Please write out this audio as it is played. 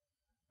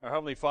Our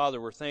Heavenly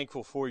Father, we're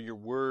thankful for your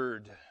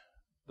Word,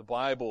 the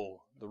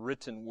Bible, the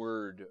written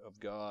Word of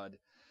God.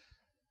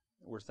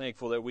 We're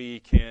thankful that we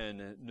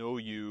can know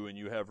you and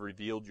you have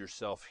revealed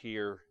yourself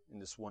here in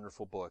this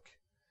wonderful book.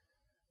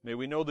 May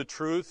we know the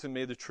truth and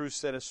may the truth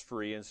set us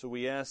free. And so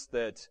we ask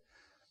that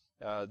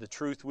the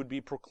truth would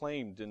be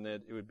proclaimed and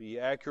that it would be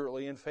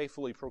accurately and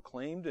faithfully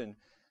proclaimed, and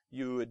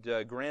you would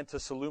grant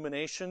us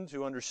illumination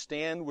to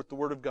understand what the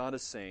Word of God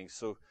is saying.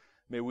 So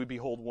may we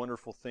behold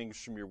wonderful things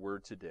from your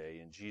Word today.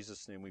 In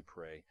Jesus' name we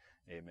pray.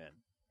 Amen.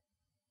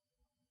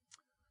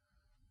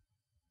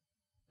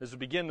 As we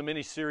begin the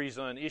mini-series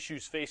on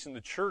issues facing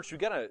the church,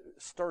 we've got to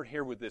start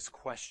here with this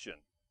question.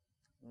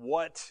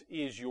 What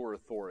is your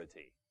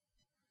authority?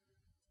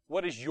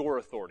 What is your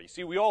authority?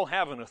 See, we all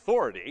have an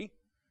authority.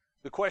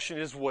 The question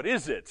is, what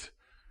is it?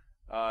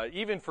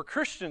 Even for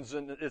Christians,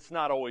 it's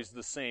not always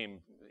the same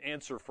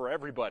answer for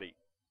everybody.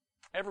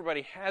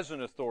 Everybody has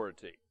an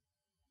authority.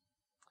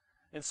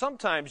 And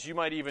sometimes you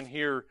might even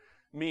hear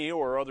me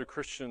or other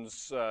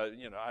Christians,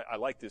 I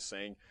like this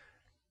saying,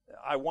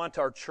 I want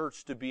our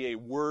church to be a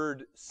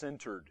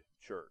word-centered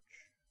church.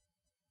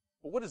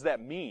 Well, what does that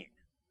mean?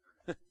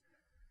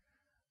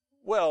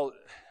 Well,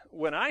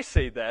 when I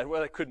say that,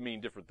 it could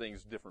mean different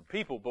things to different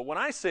people, but when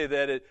I say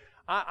that,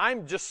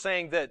 I'm just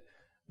saying that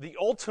the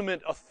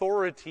ultimate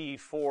authority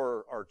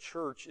for our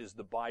church is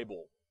the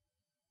Bible.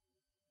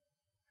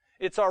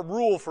 It's our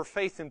rule for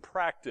faith and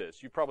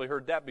practice. You've probably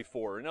heard that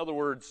before. In other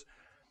words,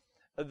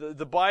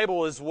 the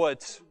Bible is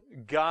what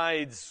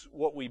guides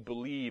what we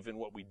believe and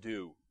what we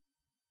do.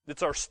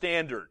 It's our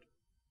standard.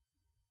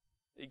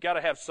 You've got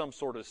to have some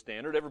sort of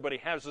standard. Everybody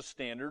has a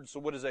standard, so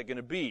what is that going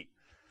to be?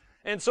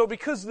 And so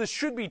because this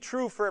should be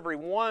true for every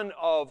one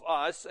of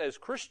us as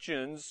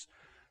Christians,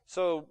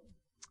 so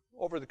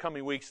over the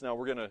coming weeks now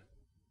we're going to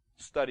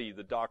study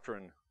the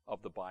doctrine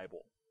of the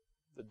Bible,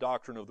 the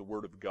doctrine of the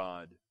Word of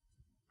God.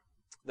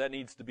 That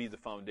needs to be the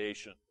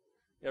foundation.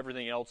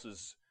 Everything else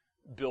is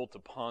built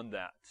upon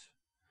that.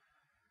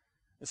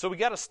 And so we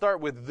got to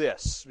start with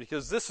this,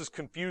 because this is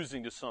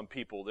confusing to some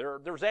people.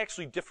 There's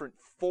actually different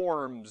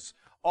forms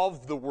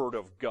of the Word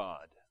of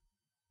God.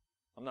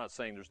 I'm not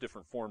saying there's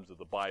different forms of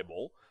the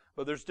Bible,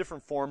 but there's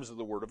different forms of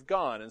the Word of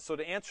God. And so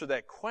to answer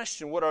that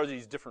question, what are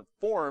these different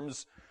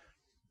forms?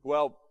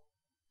 Well,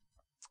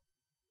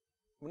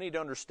 we need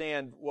to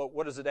understand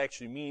what does it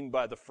actually mean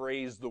by the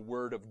phrase, the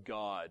Word of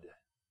God.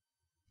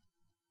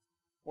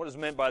 What is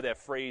meant by that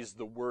phrase,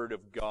 the Word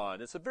of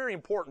God? It's a very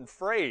important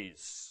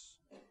phrase.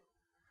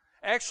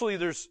 Actually,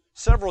 there's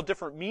several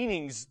different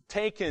meanings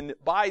taken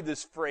by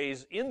this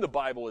phrase in the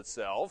Bible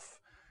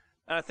itself.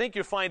 And I think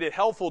you'll find it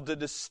helpful to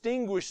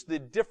distinguish the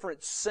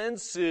different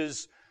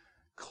senses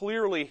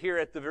clearly here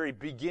at the very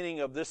beginning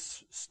of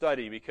this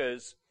study,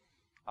 because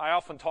I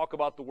often talk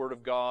about the Word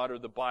of God or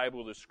the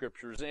Bible or the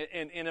Scriptures.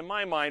 And in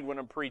my mind, when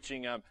I'm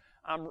preaching,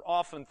 I'm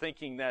often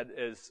thinking that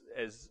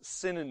as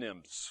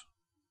synonyms.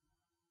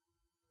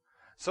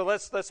 So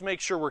let's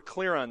make sure we're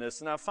clear on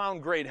this. And I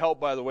found great help,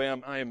 by the way.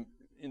 I am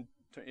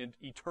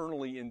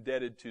eternally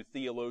indebted to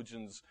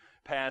theologians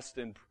past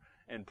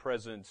and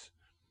present.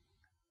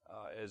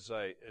 As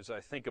I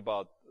think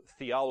about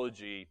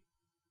theology,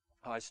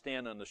 I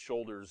stand on the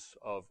shoulders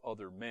of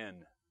other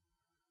men.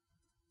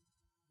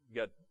 We've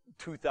got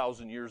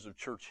 2,000 years of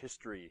church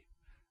history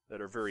that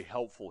are very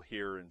helpful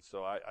here, and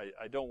so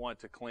I don't want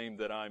to claim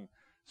that I'm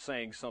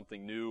saying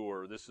something new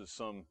or this is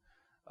some,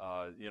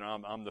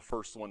 I'm the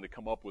first one to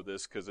come up with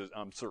this, because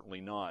I'm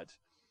certainly not.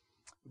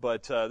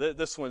 But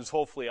this one's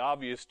hopefully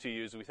obvious to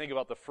you. As we think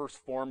about the first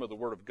form of the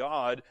Word of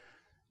God,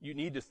 you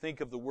need to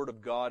think of the Word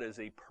of God as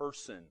a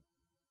person.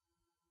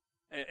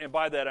 And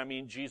by that I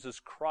mean Jesus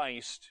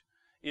Christ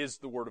is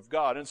the Word of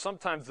God. And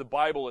sometimes the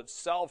Bible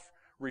itself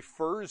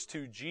refers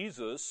to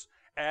Jesus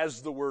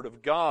as the Word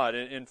of God.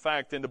 In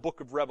fact, in the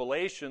book of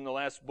Revelation, the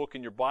last book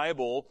in your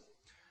Bible,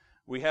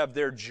 we have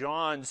there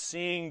John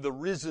seeing the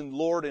risen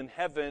Lord in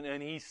heaven,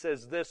 and he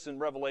says this in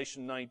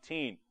Revelation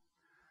 19.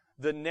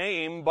 The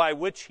name by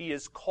which he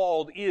is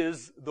called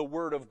is the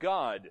Word of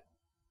God.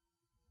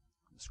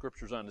 The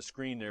scripture's on the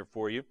screen there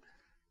for you.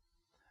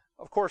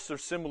 Of course,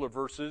 there's similar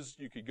verses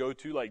you could go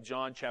to, like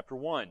John chapter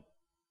 1.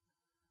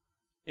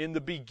 In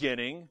the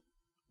beginning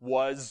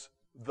was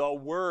the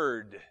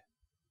Word,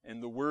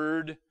 and the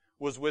Word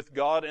was with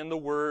God, and the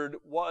Word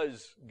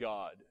was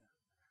God.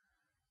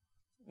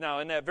 Now,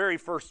 in that very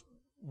first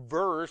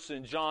verse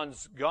in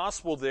John's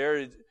Gospel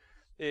there,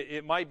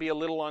 it might be a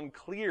little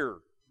unclear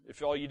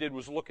if all you did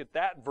was look at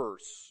that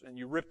verse and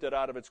you ripped it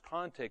out of its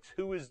context.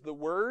 Who is the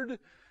Word?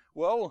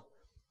 Well,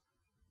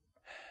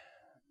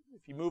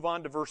 if you move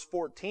on to verse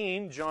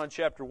 14, John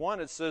chapter 1,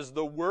 it says,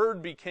 the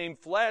Word became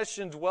flesh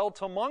and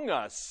dwelt among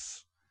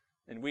us,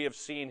 and we have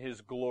seen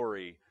His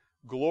glory.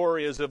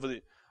 Glory as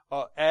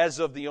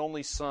of the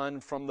only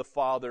Son from the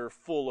Father,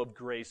 full of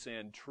grace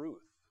and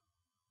truth.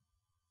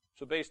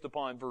 So based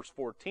upon verse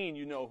 14,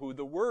 you know who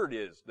the Word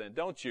is then,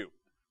 don't you?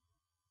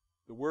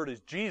 The Word is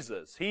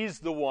Jesus. He's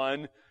the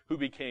one who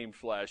became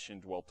flesh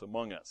and dwelt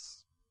among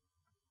us.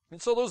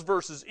 And so those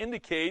verses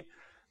indicate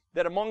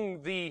that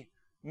among the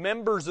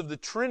members of the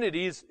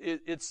Trinity,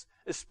 it's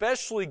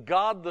especially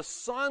God the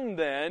Son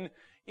then,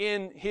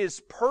 in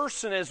His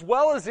person as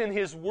well as in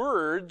His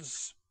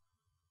words,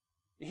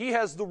 He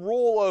has the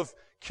role of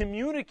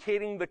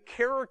communicating the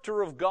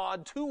character of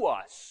God to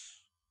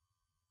us.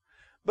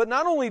 But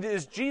not only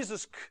is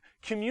Jesus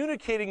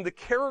communicating the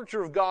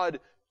character of God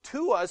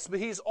to us, but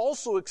He's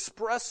also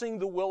expressing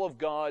the will of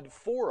God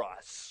for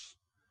us.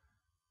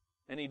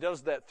 And He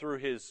does that through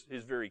His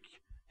very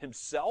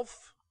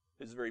Himself,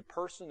 His very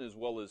person, as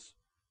well as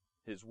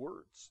His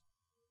words.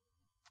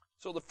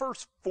 So the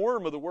first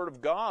form of the Word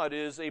of God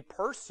is a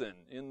person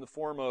in the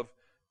form of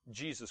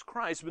Jesus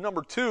Christ. But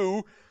number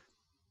two,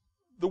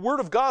 the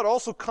Word of God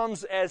also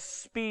comes as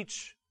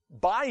speech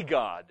by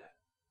God.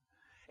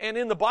 And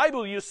in the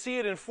Bible, you see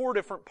it in four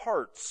different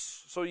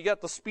parts. So you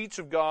got the speech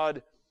of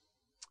God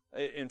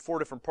in four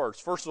different parts.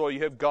 First of all,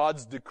 you have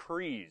God's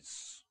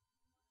decrees.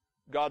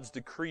 God's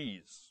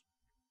decrees.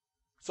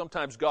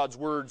 Sometimes God's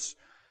words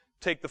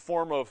take the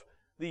form of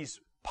these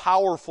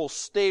powerful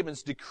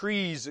statements,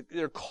 decrees.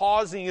 They're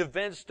causing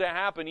events to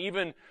happen,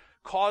 even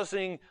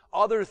causing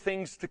other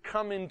things to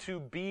come into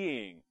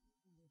being.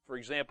 For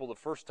example, the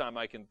first time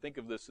I can think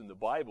of this in the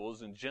Bible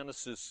is in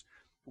Genesis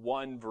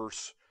 1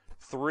 verse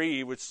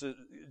 3, which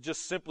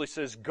just simply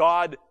says,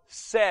 God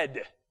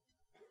said.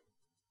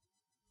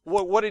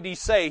 What did He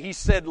say? He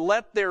said,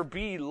 let there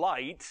be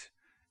light,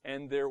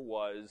 and there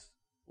was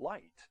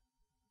light.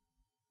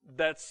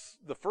 That's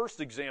the first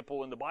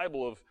example in the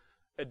Bible of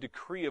a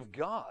decree of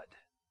God.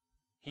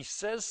 He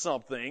says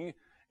something,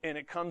 and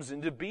it comes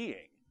into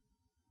being.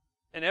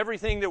 And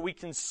everything that we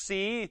can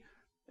see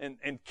and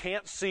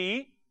can't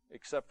see,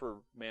 except for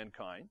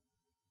mankind,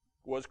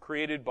 was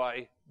created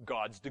by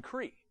God's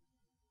decree.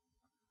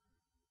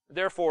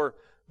 Therefore,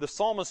 the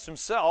psalmist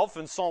himself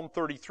in Psalm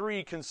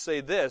 33 can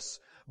say this,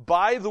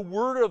 by the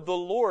word of the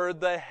Lord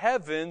the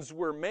heavens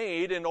were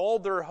made, and all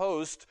their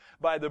host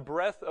by the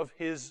breath of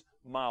His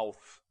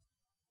mouth.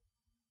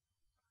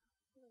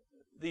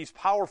 These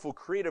powerful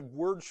creative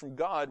words from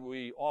God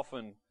we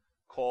often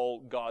call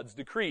God's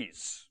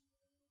decrees.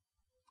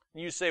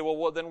 And you say,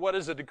 well, then what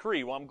is a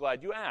decree? Well, I'm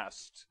glad you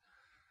asked.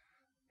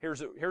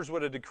 Here's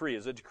what a decree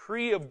is. A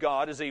decree of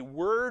God is a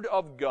word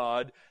of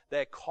God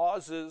that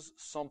causes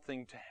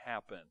something to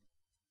happen.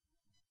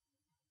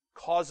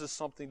 Causes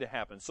something to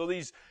happen. So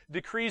these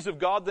decrees of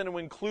God then will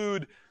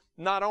include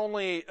not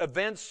only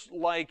events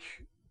like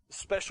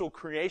special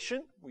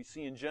creation we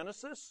see in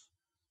Genesis,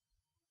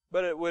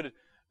 but it would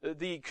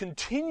the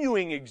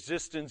continuing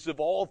existence of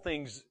all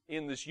things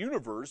in this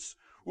universe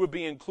would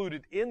be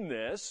included in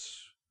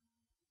this.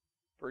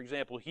 For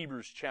example,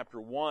 Hebrews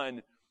chapter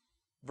 1,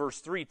 verse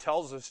 3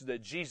 tells us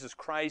that Jesus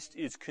Christ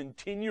is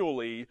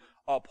continually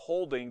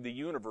upholding the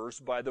universe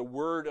by the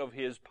word of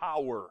His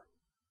power.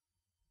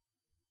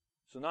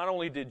 So not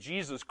only did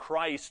Jesus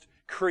Christ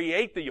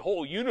create the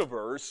whole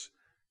universe,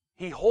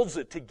 He holds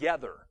it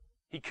together.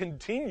 He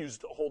continues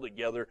to hold it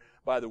together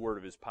by the word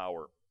of His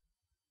power.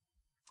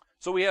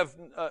 So we have,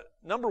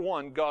 number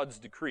one, God's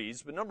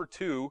decrees, but number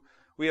two,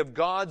 we have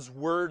God's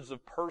words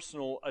of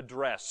personal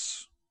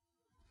address.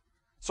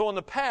 So in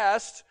the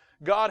past,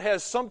 God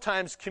has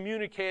sometimes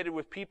communicated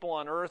with people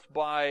on earth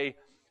by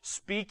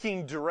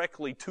speaking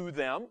directly to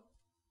them.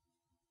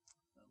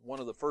 One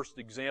of the first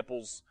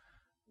examples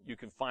you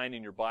can find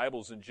in your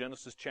Bibles in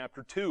Genesis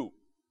chapter 2.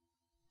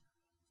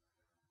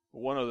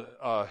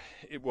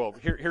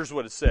 Here's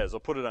what it says.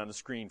 I'll put it on the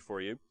screen for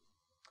you.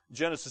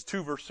 Genesis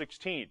 2, verse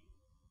 16.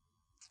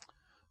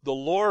 The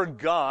Lord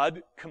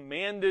God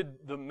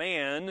commanded the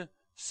man,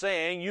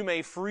 saying, you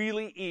may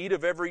freely eat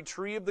of every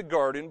tree of the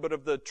garden, but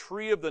of the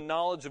tree of the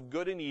knowledge of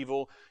good and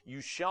evil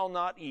you shall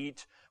not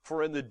eat,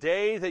 for in the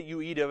day that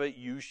you eat of it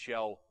you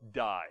shall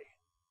die.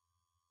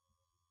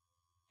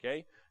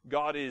 Okay?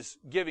 God is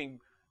giving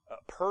a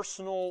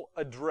personal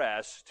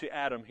address to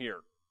Adam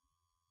here.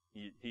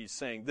 He's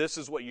saying, this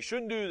is what you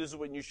shouldn't do, this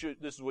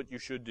is what you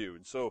should do.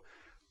 And so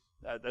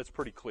that's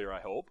pretty clear,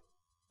 I hope.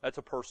 That's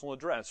a personal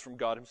address from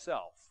God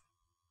Himself.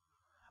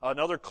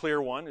 Another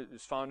clear one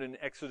is found in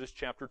Exodus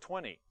chapter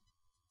 20.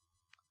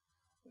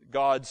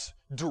 God's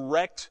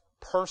direct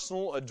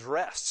personal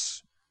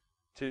address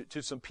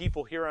to some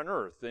people here on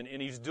earth. And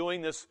He's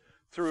doing this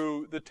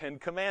through the Ten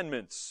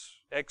Commandments.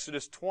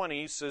 Exodus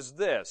 20 says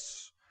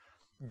this,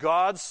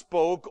 God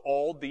spoke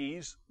all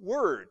these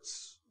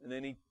words. And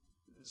then He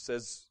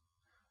says,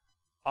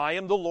 I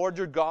am the Lord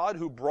your God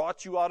who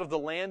brought you out of the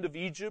land of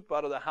Egypt,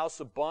 out of the house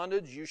of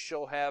bondage. You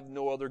shall have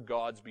no other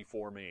gods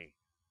before me.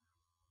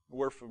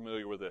 We're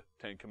familiar with the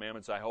Ten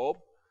Commandments, I hope.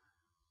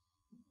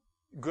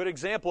 Good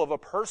example of a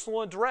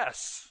personal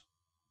address.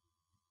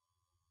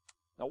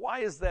 Now, why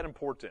is that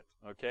important?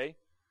 Okay?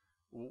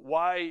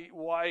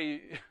 Why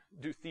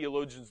do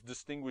theologians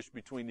distinguish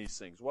between these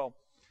things? Well,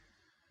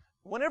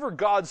 whenever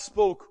God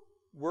spoke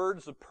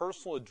words of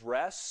personal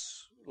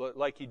address,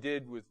 like He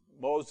did with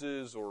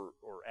Moses or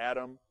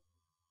Adam,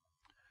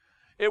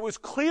 it was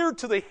clear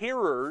to the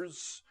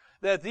hearers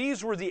that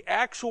these were the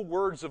actual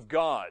words of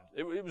God.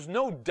 It was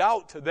no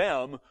doubt to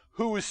them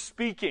who was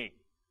speaking.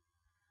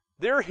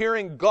 They're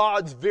hearing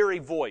God's very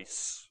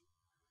voice.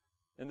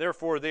 And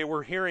therefore, they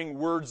were hearing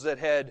words that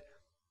had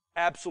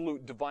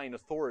absolute divine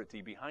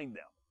authority behind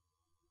them.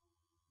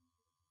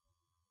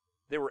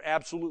 They were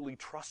absolutely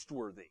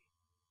trustworthy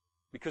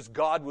because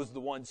God was the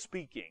one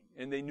speaking,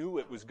 and they knew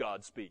it was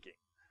God speaking.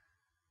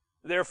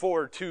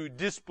 Therefore, to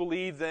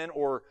disbelieve then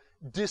or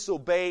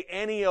disobey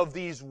any of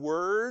these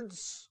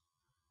words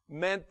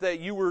meant that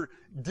you were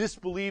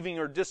disbelieving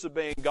or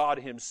disobeying God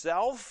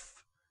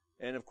Himself.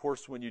 And of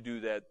course, when you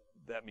do that,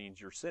 that means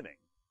you're sinning.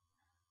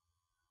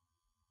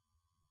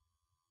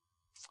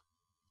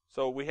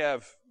 So we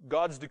have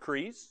God's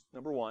decrees,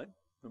 number one.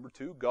 Number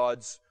two,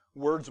 God's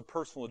words of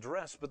personal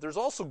address. But there's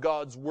also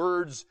God's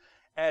words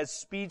as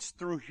speech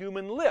through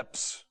human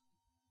lips.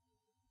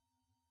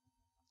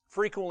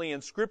 Frequently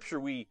in Scripture,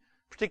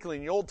 particularly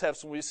in the Old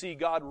Testament, we see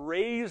God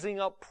raising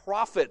up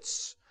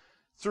prophets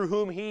through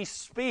whom He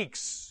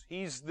speaks.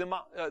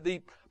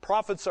 The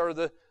prophets are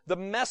the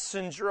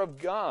messenger of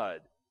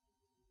God.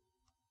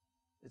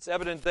 It's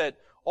evident that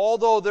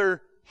although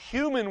they're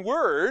human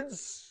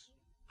words,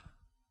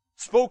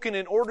 spoken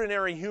in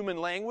ordinary human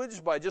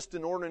language by just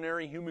an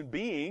ordinary human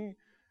being,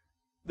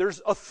 there's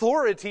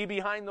authority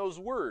behind those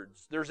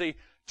words. There's a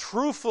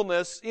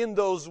truthfulness in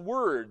those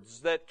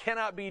words that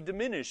cannot be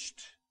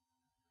diminished.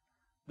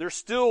 They're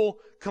still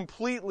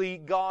completely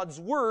God's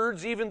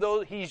words, even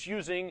though He's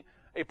using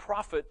a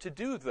prophet to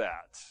do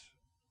that.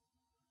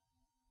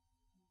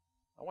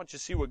 I want you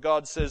to see what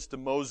God says to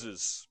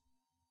Moses.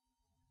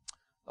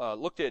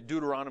 Look at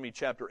Deuteronomy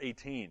chapter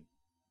 18.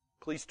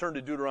 Please turn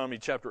to Deuteronomy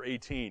chapter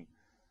 18.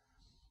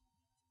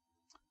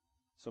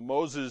 So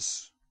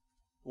Moses,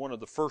 one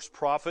of the first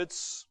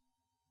prophets,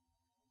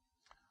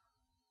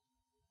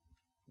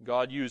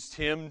 God used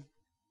him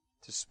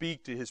to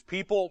speak to His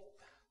people.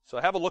 So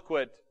have a look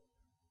what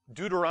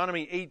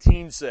Deuteronomy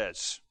 18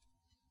 says.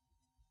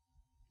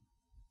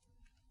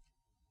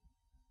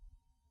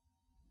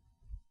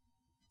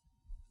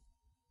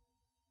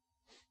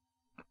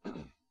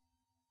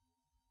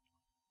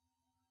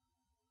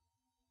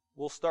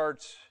 We'll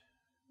start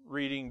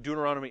reading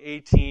Deuteronomy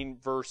 18,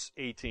 verse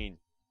 18.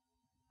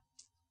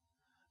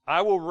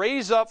 I will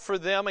raise up for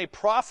them a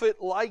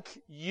prophet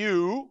like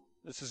you.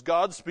 This is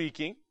God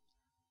speaking.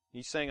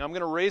 He's saying, I'm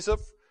going to raise up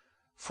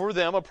for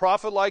them a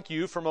prophet like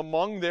you from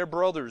among their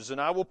brothers,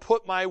 and I will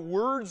put my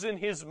words in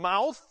his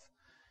mouth,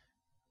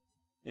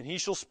 and he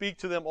shall speak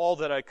to them all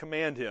that I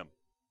command him.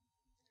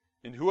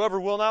 And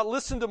whoever will not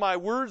listen to my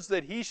words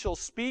that he shall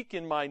speak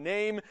in my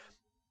name,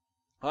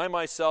 I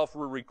myself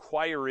will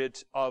require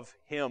it of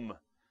him.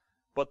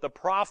 But the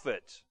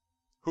prophet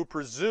who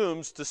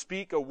presumes to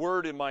speak a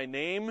word in my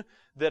name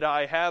that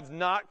I have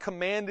not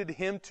commanded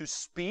him to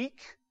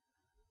speak,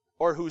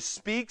 or who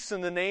speaks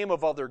in the name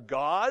of other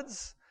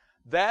gods,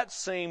 that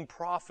same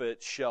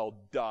prophet shall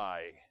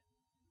die.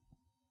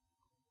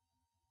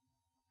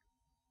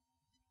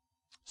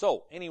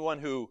 So, anyone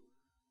who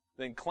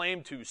then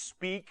claimed to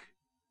speak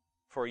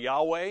for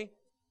Yahweh,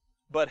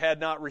 but had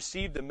not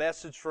received a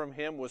message from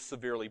Him, was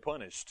severely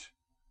punished.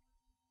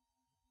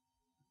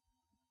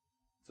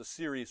 It's a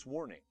serious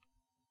warning.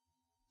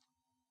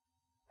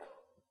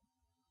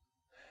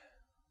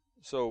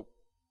 So,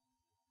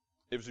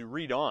 as we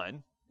read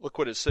on, look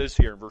what it says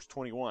here in verse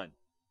 21.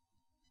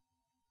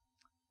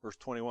 Verse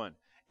 21.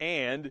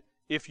 And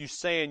if you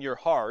say in your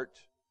heart,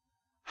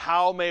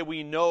 how may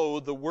we know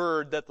the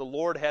word that the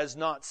Lord has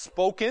not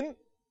spoken?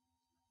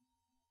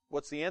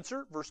 What's the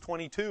answer? Verse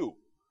 22.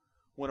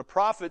 When a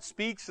prophet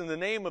speaks in the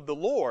name of the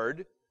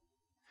Lord,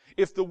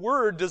 if the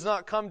word does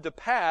not come to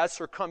pass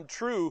or come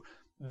true,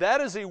 that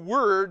is a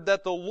word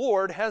that the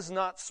Lord has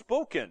not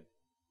spoken.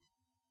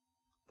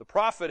 The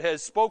prophet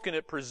has spoken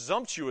it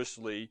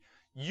presumptuously.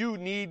 You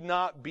need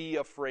not be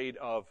afraid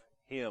of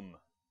him.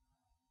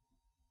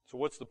 So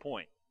what's the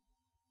point?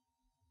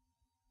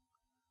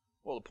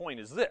 Well, the point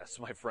is this,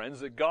 my friends,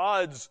 that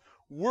God's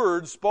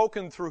words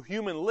spoken through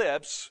human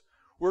lips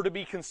were to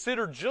be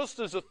considered just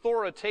as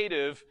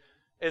authoritative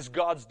as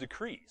God's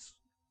decrees.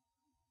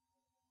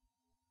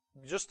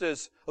 Just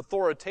as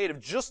authoritative,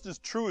 just as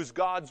true as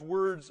God's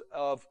words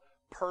of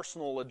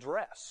personal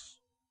address.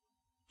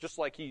 Just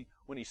like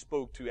when he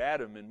spoke to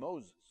Adam and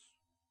Moses.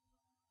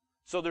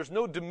 So there's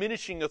no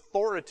diminishing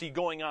authority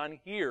going on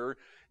here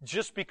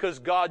just because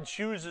God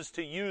chooses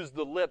to use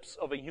the lips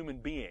of a human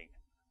being.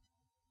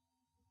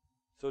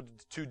 So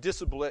to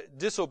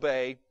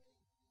disobey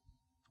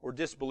or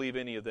disbelieve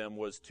any of them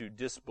was to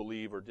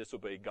disbelieve or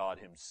disobey God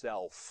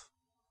Himself.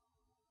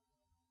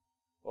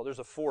 Well, there's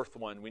a fourth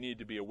one we need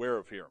to be aware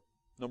of here.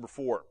 Number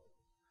 4.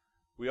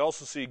 We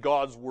also see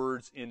God's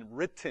words in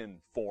written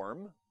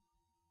form.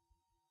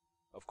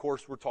 Of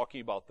course, we're talking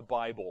about the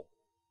Bible.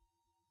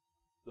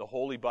 The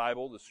Holy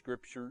Bible, the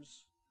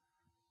Scriptures.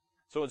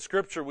 So in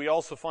Scripture, we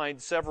also find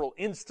several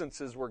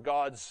instances where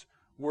God's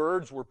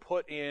words were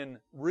put in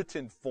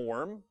written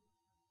form.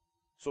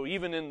 So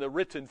even in the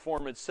written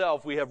form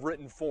itself, we have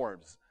written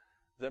forms.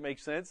 Does that make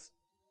sense?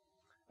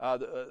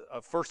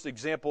 A first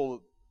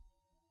example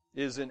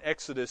is in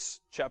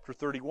Exodus chapter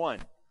 31.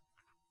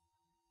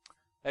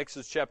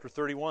 Exodus chapter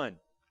 31.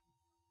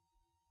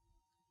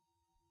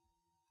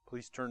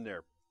 Please turn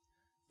there.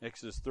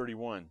 Exodus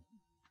 31.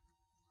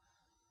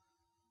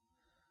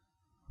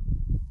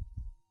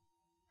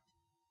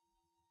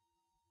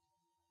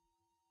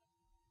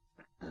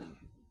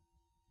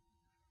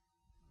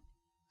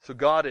 So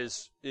God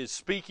is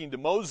speaking to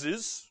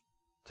Moses,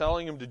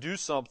 telling him to do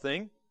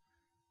something.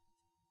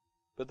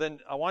 But then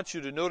I want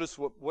you to notice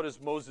what does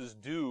Moses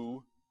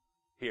do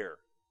here.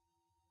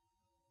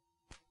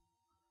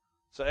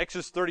 So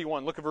Exodus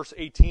 31, look at verse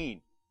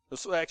 18.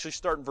 Let's actually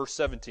start in verse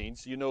 17.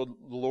 So you know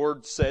the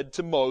Lord said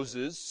to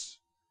Moses,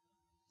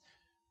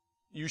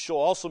 "You shall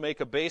also make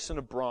a basin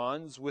of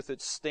bronze with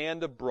its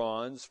stand of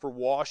bronze for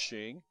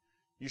washing.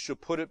 You shall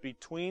put it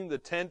between the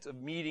tent of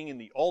meeting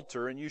and the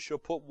altar, and you shall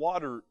put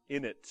water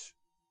in it."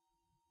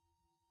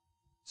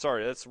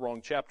 Sorry, that's the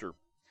wrong chapter.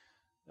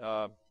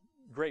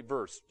 Great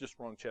verse, just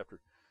wrong chapter.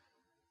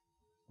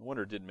 No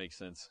wonder it didn't make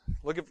sense.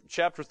 Look at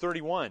chapter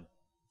 31.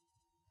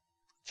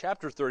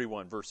 Chapter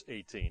 31, verse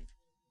 18.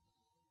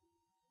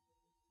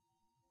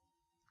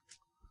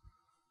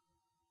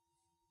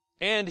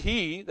 "And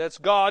he," that's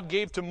God,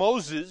 "gave to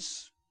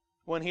Moses,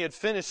 when he had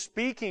finished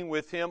speaking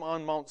with him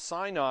on Mount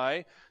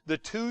Sinai, the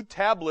 2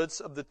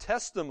 tablets of the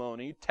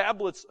testimony,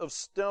 tablets of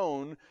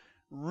stone,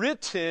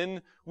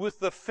 written with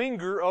the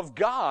finger of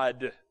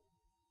God."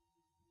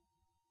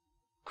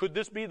 Could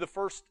this be the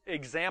first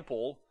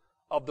example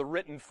of the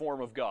written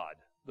form of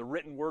God? The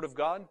written word of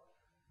God?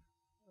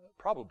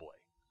 Probably.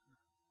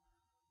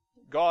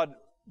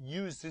 God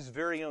used his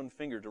very own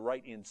finger to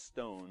write in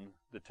stone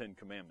the 10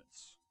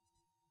 Commandments.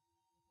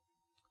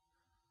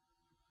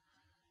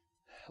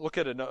 Look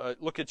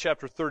at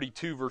chapter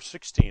 32, verse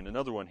 16,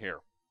 another one here.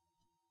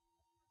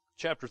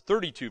 Chapter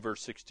 32,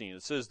 verse 16,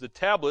 it says, "The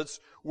tablets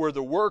were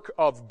the work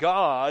of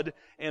God,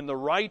 and the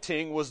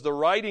writing was the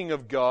writing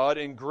of God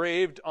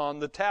engraved on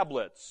the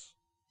tablets."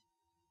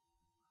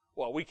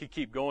 Well, we could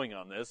keep going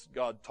on this.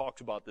 God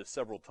talked about this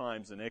several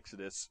times in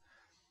Exodus.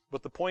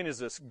 But the point is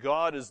this: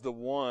 God is the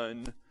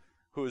one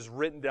who has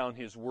written down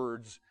his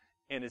words,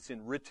 and it's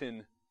in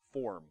written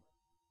form.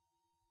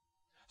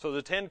 So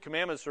the 10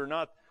 Commandments are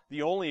not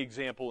the only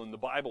example in the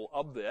Bible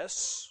of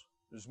this.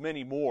 There's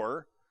many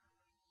more.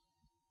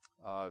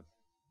 Well,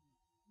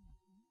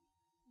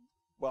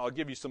 I'll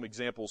give you some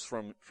examples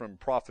from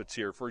prophets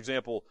here. For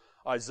example,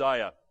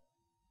 Isaiah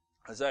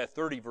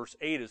 30, verse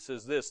 8, it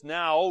says this: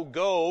 "Now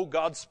go,"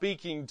 God's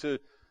speaking to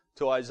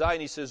Isaiah,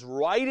 and he says,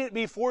 "Write it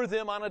before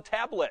them on a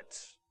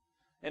tablet,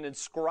 and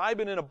inscribe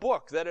it in a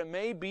book, that it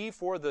may be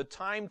for the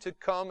time to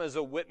come as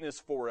a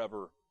witness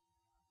forever."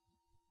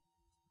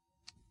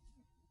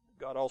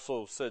 God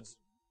also said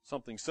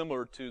something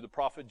similar to the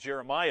prophet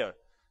Jeremiah.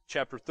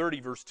 Chapter 30,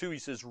 verse 2, he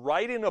says,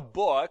 "Write in a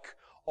book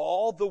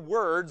all the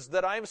words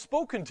that I have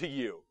spoken to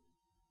you."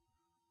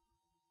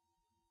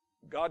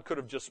 God could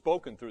have just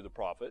spoken through the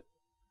prophet,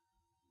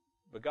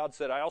 but God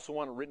said, "I also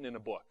want it written in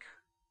a book."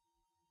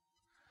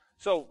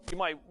 So you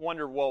might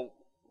wonder, well,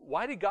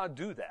 why did God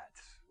do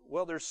that?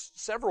 Well, there's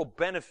several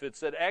benefits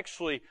that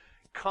actually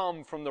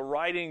come from the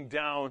writing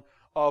down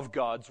of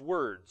God's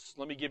words.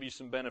 Let me give you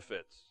some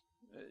benefits.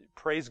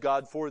 Praise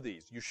God for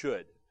these. You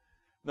should.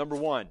 Number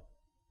one,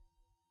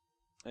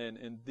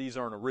 and these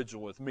aren't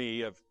original with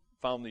me. I've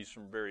found these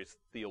from various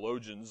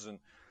theologians.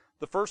 And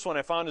the first one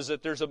I found is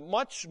that there's a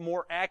much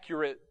more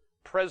accurate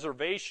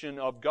preservation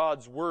of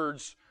God's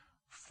words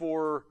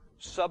for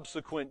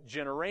subsequent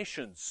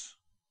generations.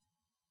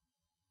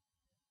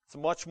 It's a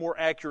much more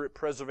accurate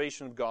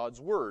preservation of God's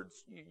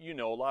words. You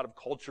know, a lot of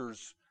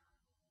cultures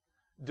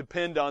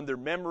depend on their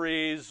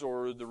memories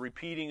or the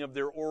repeating of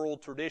their oral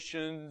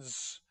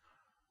traditions,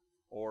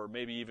 or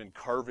maybe even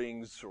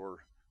carvings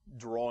or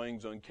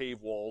drawings on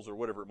cave walls or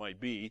whatever it might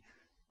be.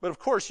 But of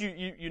course,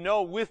 you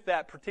know, with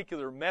that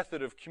particular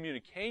method of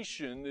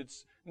communication,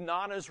 it's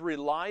not as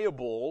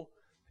reliable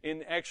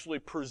in actually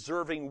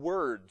preserving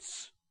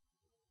words.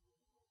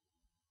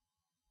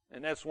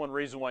 And that's one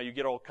reason why you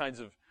get all kinds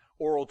of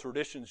oral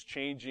traditions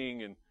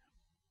changing, and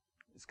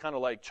it's kind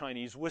of like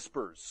Chinese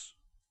whispers.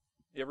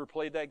 You ever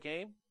played that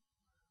game?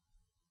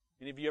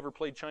 Any of you ever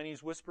played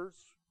Chinese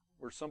whispers?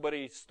 Where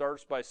somebody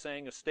starts by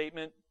saying a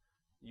statement,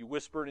 you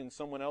whisper it in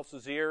someone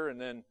else's ear, and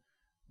then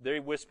they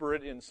whisper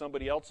it in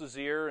somebody else's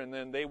ear, and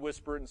then they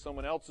whisper it in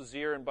someone else's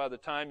ear, and by the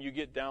time you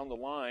get down the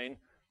line,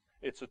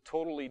 it's a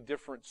totally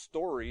different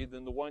story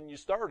than the one you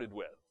started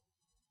with.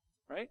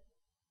 Right?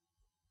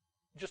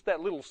 Just that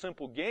little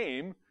simple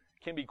game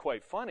can be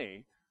quite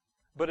funny,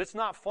 but it's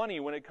not funny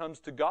when it comes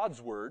to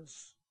God's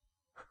words.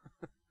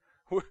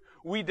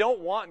 We don't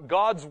want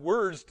God's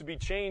words to be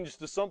changed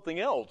to something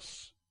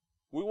else.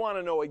 We want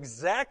to know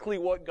exactly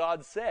what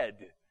God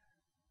said.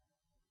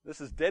 This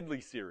is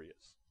deadly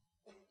serious.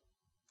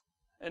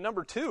 And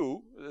number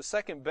two, the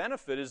second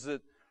benefit is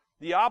that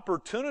the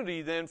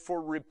opportunity then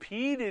for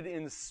repeated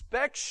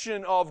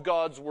inspection of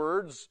God's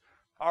words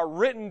are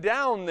written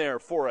down there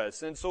for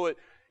us. And so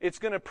it's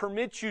going to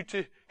permit you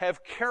to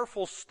have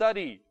careful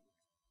study,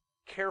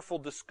 careful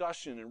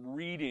discussion and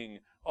reading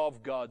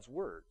of God's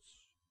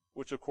words,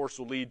 which of course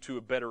will lead to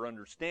a better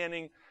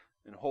understanding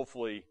and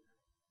hopefully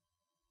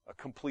a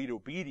complete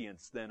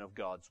obedience then of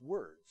God's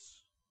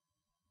words.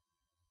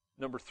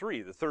 Number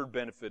 3, the third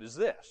benefit is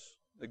this: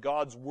 that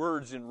God's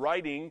words in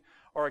writing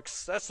are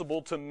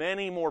accessible to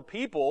many more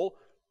people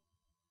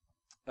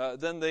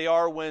than they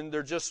are when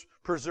they're just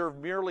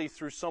preserved merely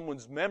through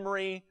someone's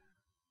memory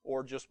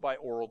or just by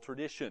oral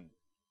tradition.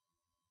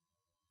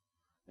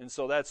 And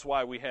so that's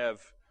why we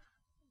have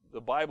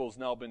the Bible's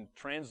now been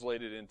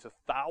translated into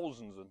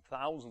thousands and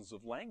thousands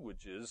of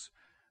languages.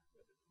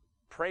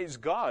 Praise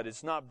God,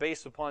 it's not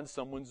based upon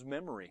someone's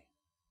memory.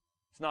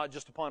 It's not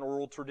just upon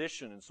oral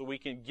tradition. And so we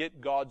can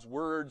get God's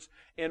words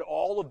in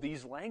all of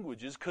these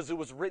languages because it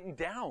was written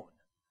down.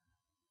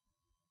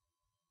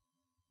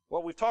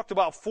 Well, we've talked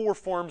about 4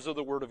 forms of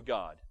the Word of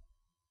God.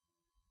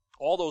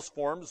 All those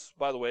forms,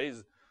 by the way,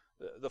 is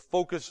the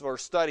focus of our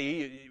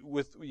study.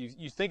 With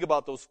you think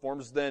about those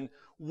forms, then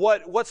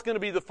what's going to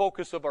be the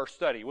focus of our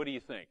study? What do you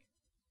think?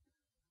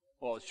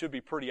 Well, it should be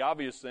pretty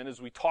obvious then,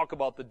 as we talk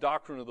about the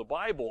doctrine of the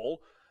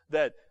Bible,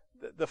 that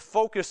the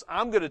focus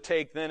I'm going to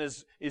take then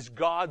is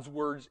God's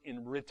words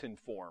in written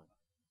form.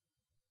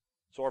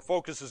 So our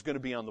focus is going to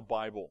be on the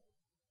Bible.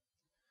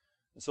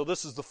 And so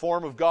this is the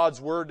form of God's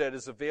Word that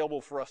is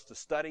available for us to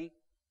study.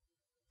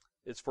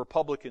 It's for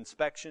public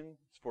inspection.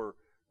 It's for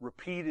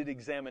repeated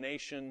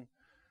examination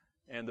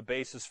and the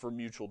basis for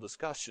mutual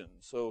discussion.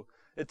 So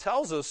it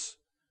tells us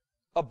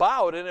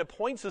about and it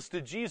points us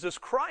to Jesus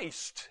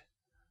Christ.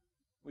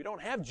 We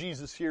don't have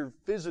Jesus here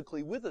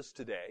physically with us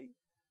today,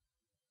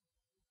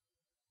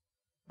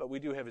 but we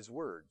do have His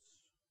words.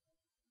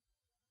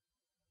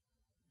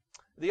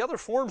 The other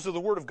forms of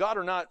the Word of God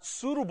are not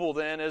suitable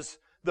then as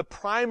the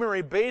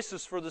primary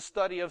basis for the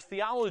study of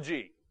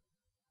theology.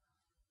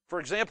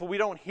 For example, we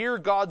don't hear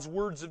God's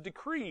words of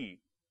decree.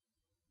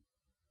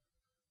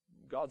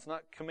 God's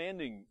not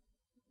commanding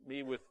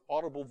me with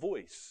audible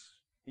voice.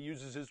 He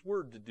uses His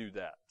Word to do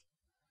that.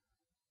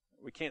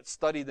 We can't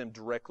study them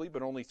directly,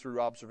 but only through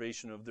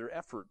observation of their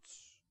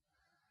efforts.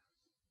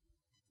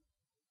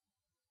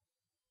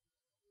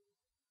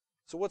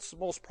 So what's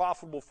most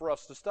profitable for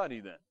us to study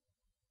then?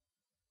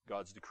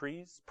 God's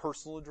decrees,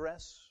 personal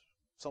address,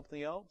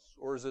 something else?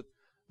 Or is it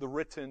the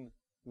written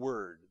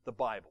Word, the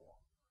Bible?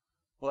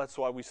 Well, that's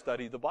why we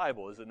study the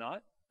Bible, is it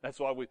not? That's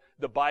why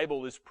the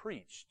Bible is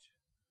preached.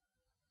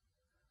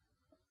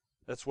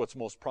 That's what's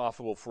most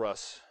profitable for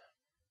us.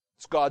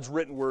 It's God's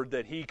written Word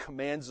that He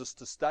commands us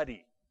to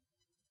study.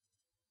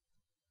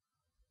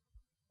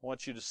 I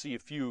want you to see a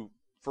few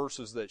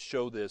verses that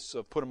show this.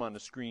 I've put them on the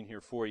screen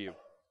here for you.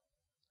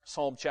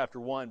 Psalm chapter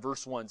 1,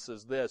 verse 1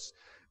 says this: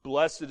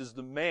 "Blessed is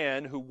the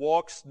man who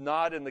walks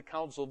not in the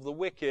counsel of the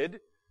wicked,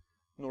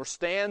 nor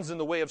stands in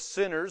the way of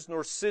sinners,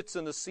 nor sits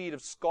in the seat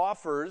of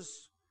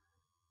scoffers,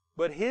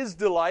 but his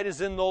delight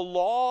is in the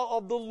law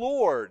of the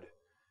Lord,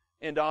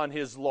 and on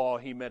His law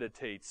he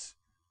meditates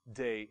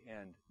day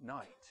and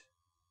night."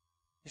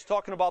 He's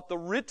talking about the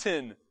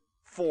written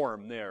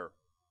form there.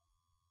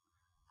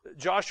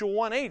 Joshua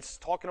 1:8 is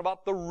talking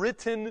about the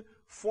written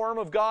form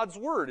of God's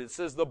Word. It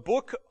says, "The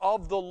book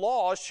of the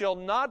law shall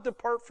not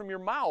depart from your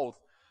mouth,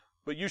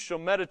 but you shall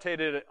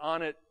meditate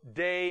on it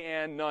day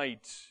and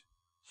night,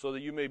 so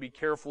that you may be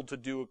careful to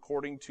do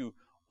according to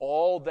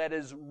all that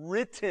is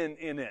written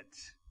in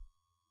it.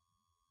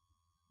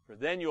 For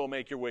then you will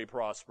make your way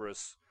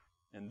prosperous,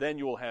 and then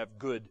you will have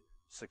good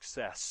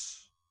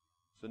success."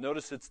 So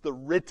notice it's the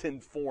written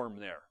form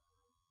there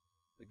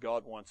that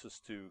God wants us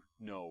to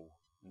know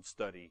and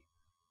study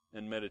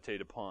and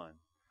meditate upon.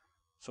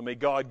 So may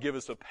God give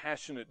us a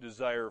passionate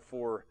desire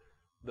for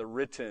the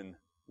written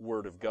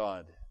Word of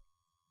God.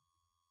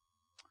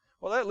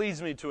 Well, that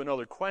leads me to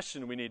another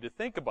question we need to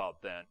think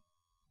about then.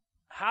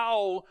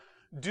 How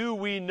do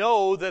we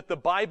know that the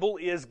Bible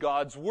is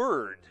God's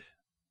Word?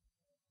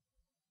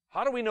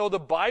 How do we know the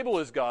Bible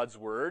is God's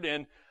Word,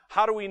 and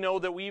how do we know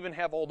that we even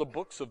have all the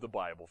books of the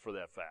Bible for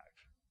that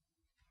fact?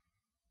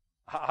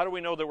 How do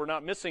we know that we're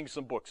not missing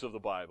some books of the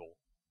Bible?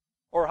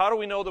 Or how do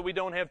we know that we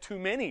don't have too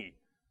many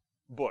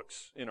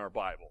books in our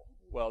Bible?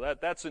 Well,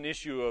 that's an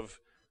issue of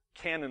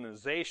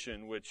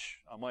canonization, which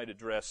I might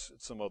address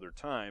at some other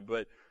time.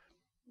 But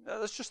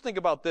let's just think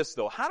about this,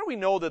 though. How do we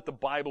know that the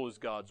Bible is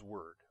God's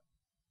Word?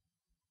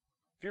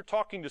 If you're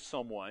talking to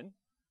someone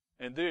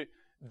and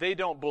they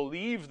don't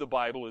believe the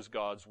Bible is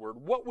God's Word,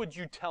 what would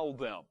you tell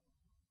them?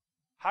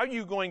 How are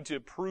you going to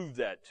prove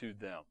that to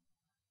them?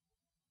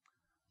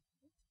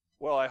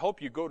 Well, I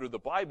hope you go to the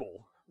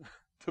Bible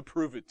to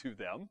prove it to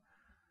them.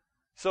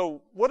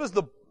 So what does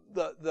the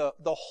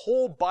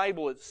whole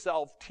Bible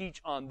itself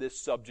teach on this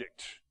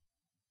subject?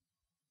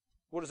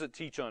 What does it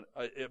teach on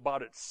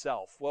about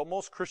itself? Well,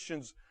 most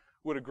Christians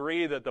would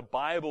agree that the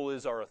Bible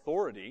is our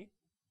authority,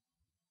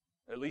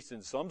 at least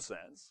in some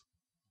sense.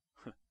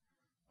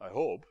 I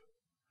hope.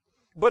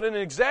 But in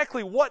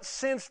exactly what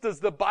sense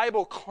does the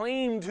Bible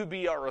claim to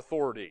be our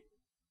authority?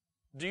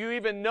 Do you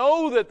even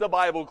know that the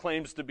Bible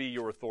claims to be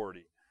your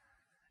authority?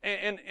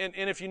 And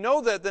if you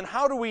know that, then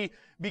how do we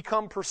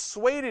become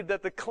persuaded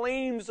that the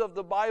claims of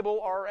the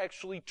Bible are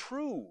actually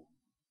true?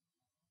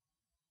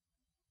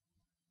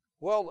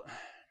 Well,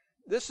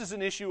 this is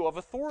an issue of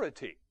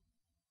authority.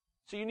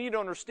 So you need to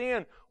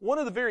understand, one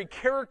of the very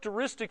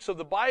characteristics of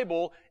the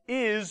Bible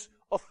is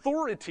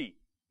authority.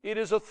 It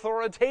is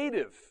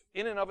authoritative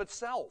in and of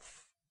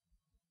itself.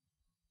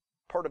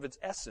 Part of its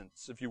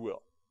essence, if you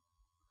will.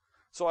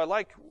 So I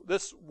like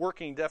this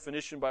working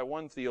definition by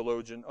one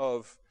theologian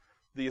of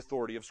the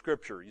authority of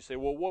Scripture. You say,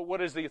 well,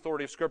 what is the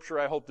authority of Scripture?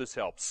 I hope this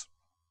helps.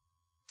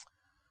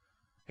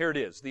 Here it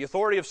is. The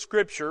authority of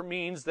Scripture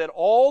means that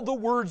all the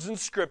words in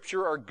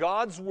Scripture are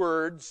God's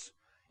words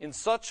in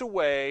such a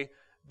way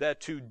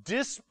that to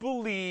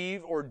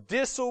disbelieve or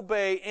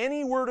disobey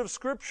any word of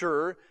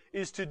Scripture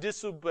is to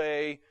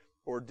disobey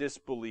or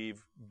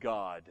disbelieve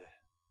God.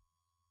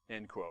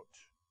 End quote.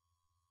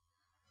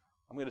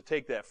 I'm going to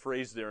take that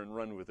phrase there and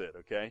run with it,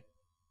 okay?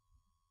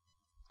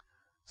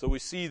 So we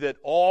see that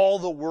all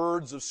the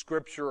words of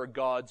Scripture are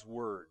God's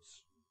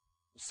words.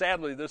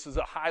 Sadly, this is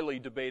a highly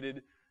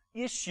debated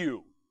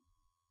issue,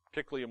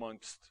 particularly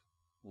amongst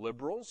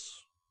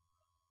liberals.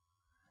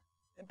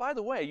 And by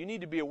the way, you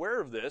need to be aware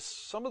of this.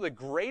 Some of the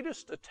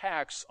greatest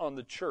attacks on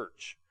the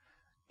church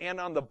and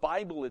on the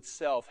Bible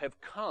itself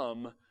have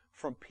come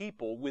from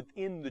people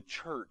within the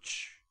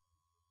church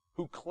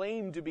who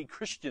claim to be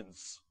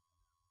Christians.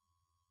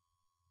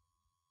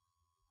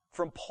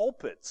 From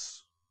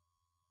pulpits,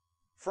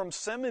 from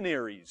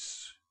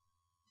seminaries.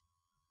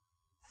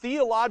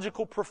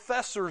 Theological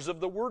professors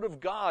of the Word of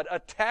God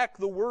attack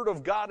the Word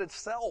of God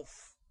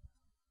itself.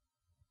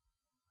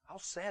 How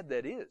sad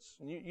that is.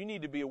 You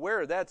need to be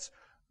aware that's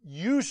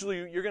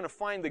usually you're going to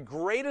find the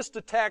greatest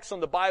attacks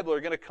on the Bible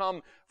are going to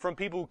come from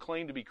people who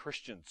claim to be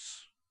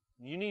Christians.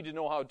 You need to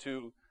know how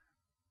to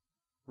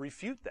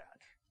refute that.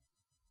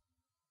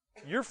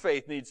 Your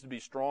faith needs to be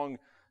strong.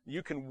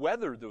 You can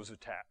weather those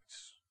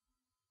attacks.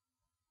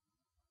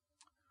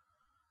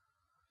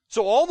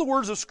 So all the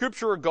words of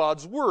Scripture are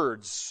God's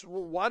words.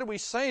 Well, why do we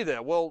say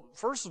that? Well,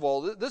 first of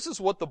all, this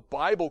is what the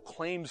Bible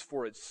claims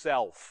for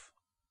itself.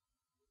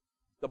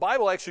 The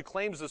Bible actually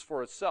claims this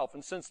for itself.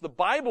 And since the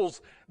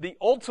Bible's the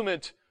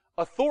ultimate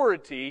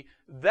authority,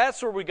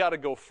 that's where we got to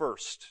go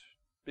first.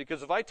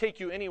 Because if I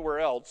take you anywhere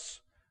else,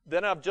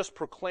 then I've just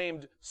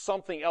proclaimed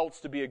something else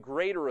to be a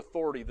greater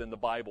authority than the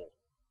Bible.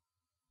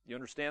 You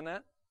understand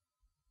that?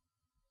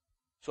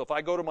 So if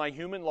I go to my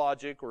human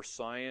logic or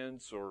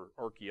science or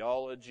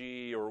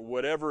archaeology or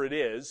whatever it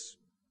is,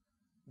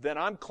 then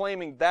I'm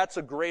claiming that's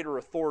a greater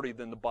authority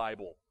than the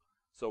Bible.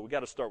 So we've got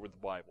to start with the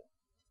Bible.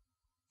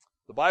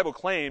 The Bible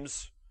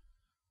claims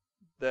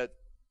that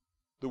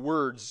the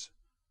words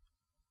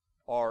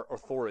are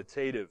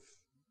authoritative.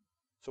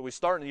 So we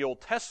start in the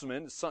Old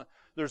Testament.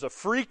 There's a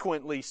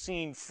frequently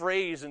seen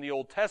phrase in the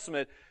Old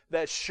Testament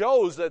that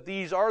shows that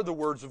these are the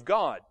words of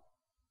God.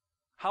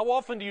 How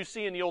often do you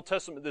see in the Old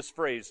Testament this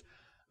phrase?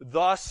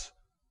 Thus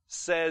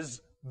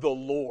says the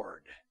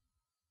Lord.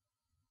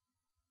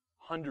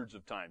 Hundreds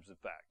of times, in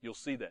fact. You'll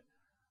see that.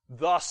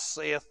 Thus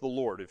saith the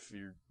Lord. It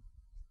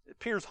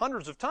appears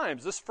hundreds of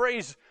times. This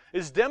phrase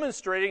is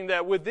demonstrating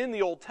that within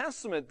the Old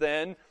Testament,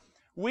 then,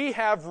 we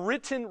have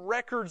written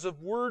records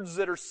of words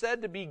that are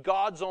said to be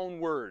God's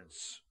own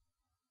words.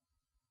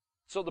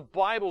 So the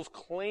Bible's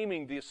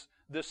claiming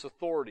this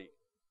authority.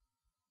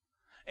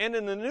 And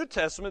in the New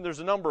Testament, there's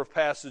a number of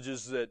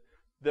passages that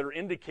are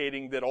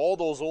indicating that all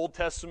those Old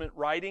Testament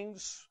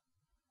writings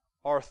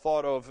are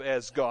thought of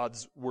as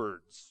God's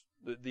words.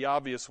 The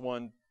obvious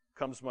one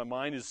comes to my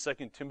mind is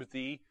 2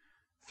 Timothy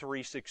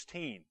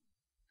 3:16,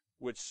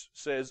 which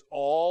says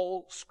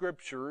all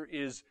Scripture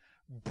is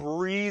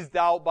breathed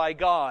out by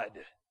God.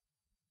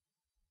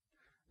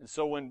 And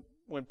so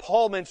when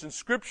Paul mentions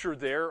Scripture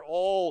there,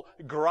 all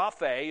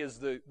graphe is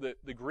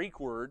the Greek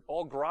word,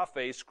 all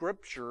graphe,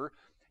 Scripture,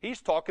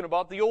 he's talking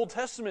about the Old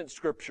Testament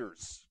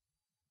Scriptures.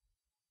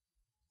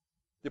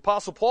 The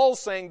Apostle Paul is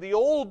saying the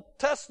Old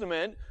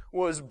Testament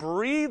was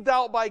breathed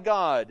out by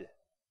God.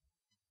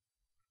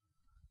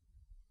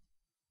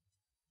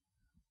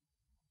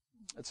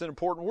 It's an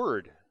important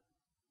word.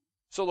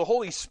 So the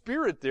Holy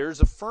Spirit there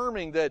is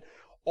affirming that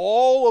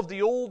all of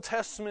the Old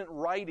Testament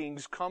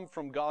writings come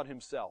from God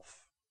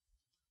Himself.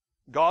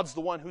 God's the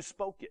one who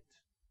spoke it.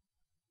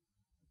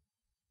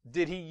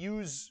 Did He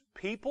use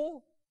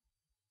people?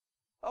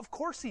 Of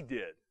course He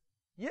did.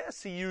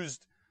 Yes, He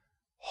used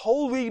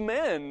holy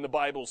men, the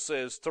Bible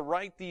says, to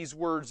write these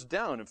words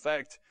down. In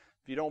fact,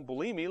 if you don't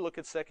believe me, look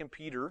at 2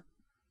 Peter.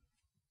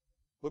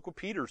 Look what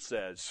Peter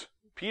says.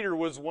 Peter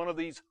was one of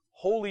these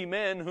holy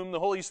men whom the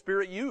Holy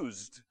Spirit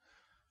used.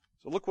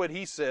 So look what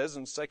he says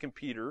in 2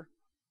 Peter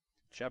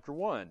chapter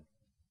 1.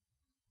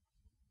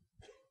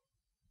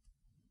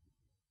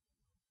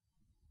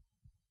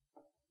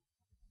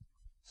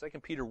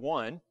 Second Peter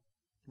 1,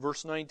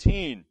 verse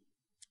 19.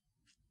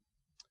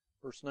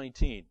 Verse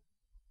 19.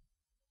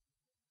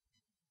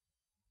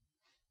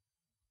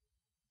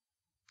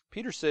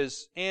 Peter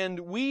says,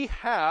 and we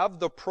have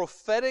the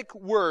prophetic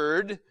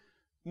word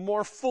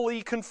more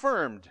fully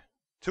confirmed,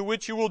 to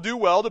which you will do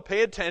well to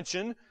pay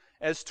attention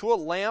as to a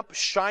lamp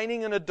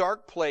shining in a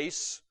dark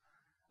place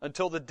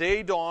until the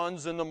day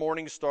dawns and the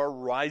morning star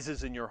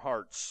rises in your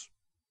hearts.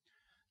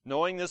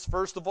 Knowing this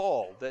first of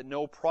all, that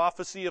no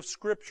prophecy of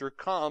Scripture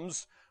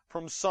comes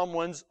from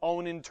someone's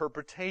own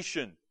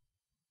interpretation.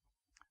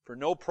 For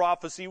no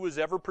prophecy was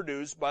ever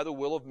produced by the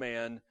will of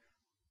man,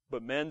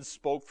 but men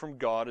spoke from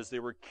God as they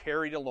were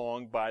carried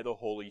along by the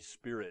Holy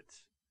Spirit.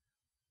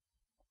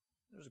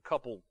 There's a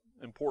couple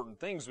important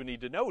things we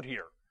need to note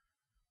here.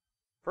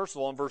 First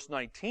of all, in verse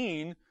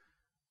 19,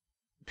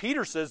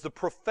 Peter says the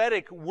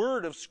prophetic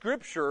word of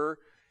Scripture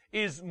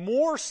is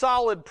more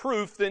solid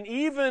proof than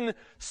even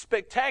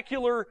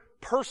spectacular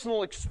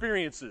personal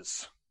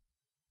experiences.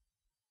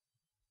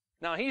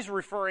 Now, he's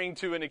referring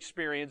to an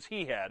experience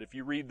he had. If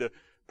you read the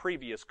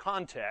previous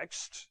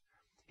context,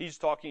 he's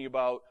talking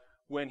about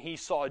when he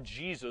saw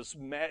Jesus,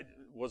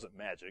 wasn't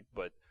magic,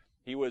 but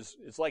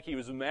it's like he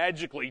was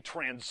magically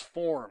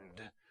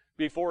transformed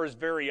before his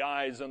very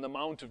eyes on the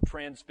Mount of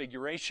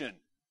Transfiguration.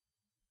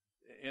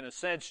 In a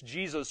sense,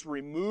 Jesus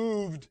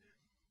removed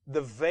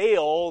the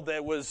veil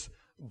that was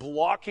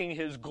blocking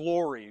his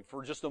glory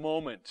for just a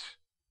moment.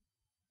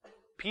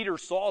 Peter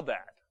saw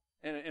that.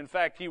 And in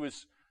fact, he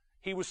was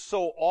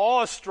so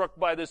awestruck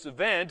by this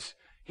event,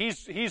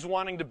 he's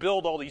wanting to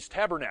build all these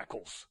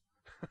tabernacles.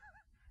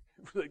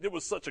 It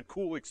was such a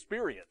cool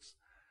experience.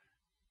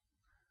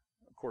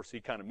 Of course, he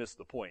kind of missed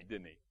the point,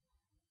 didn't he?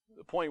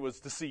 The point was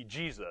to see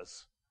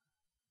Jesus.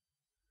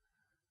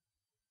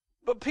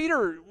 But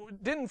Peter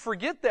didn't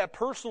forget that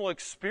personal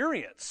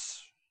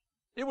experience.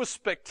 It was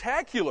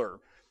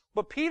spectacular.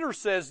 But Peter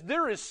says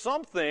there is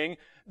something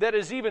that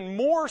is even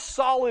more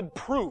solid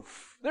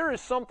proof. There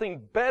is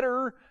something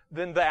better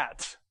than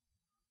that.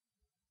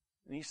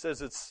 And he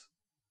says it's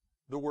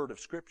the Word of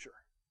Scripture.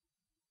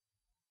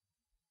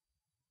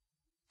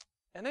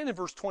 And then in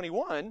verse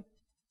 21,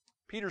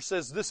 Peter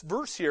says this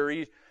verse here,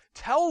 he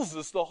tells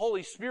us the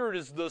Holy Spirit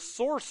is the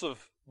source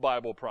of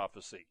Bible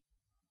prophecy.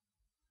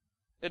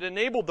 It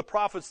enabled the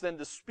prophets then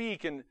to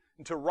speak and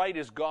to write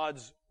as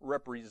God's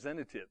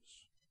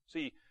representatives.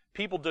 See,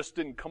 people just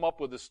didn't come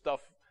up with this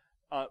stuff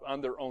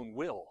on their own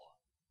will.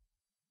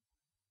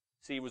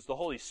 See, it was the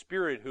Holy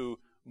Spirit who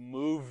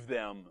moved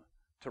them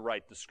to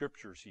write the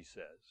Scriptures, he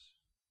says.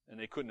 And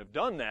they couldn't have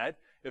done that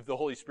if the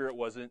Holy Spirit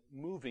wasn't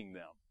moving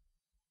them.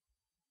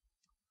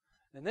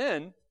 And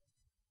then,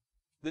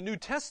 the New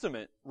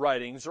Testament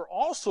writings are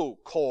also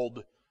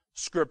called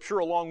Scripture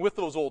along with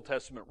those Old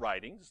Testament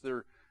writings.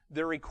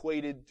 They're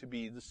equated to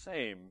be the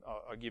same.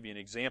 I'll give you an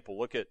example.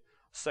 Look at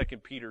 2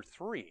 Peter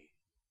 3,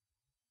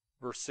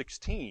 verse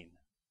 16.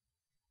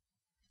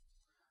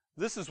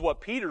 This is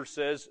what Peter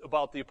says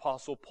about the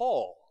Apostle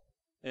Paul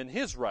in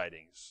his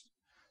writings.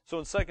 So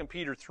in 2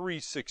 Peter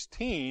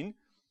 3:16,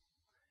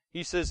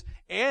 he says,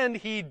 and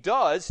he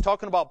does,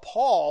 talking about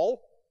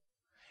Paul,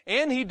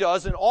 and he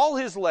does in all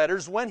his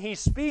letters, when he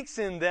speaks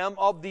in them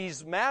of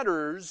these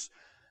matters,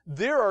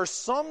 there are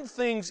some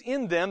things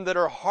in them that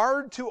are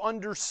hard to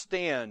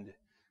understand,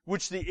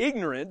 which the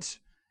ignorant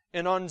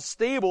and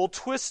unstable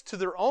twist to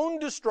their own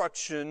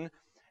destruction,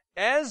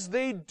 as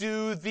they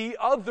do the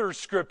other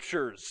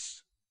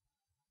Scriptures.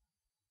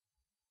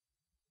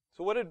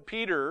 So what did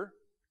Peter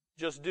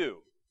just do?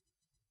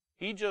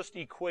 He just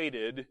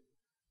equated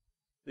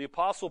the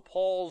Apostle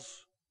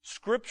Paul's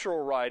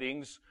scriptural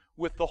writings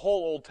with the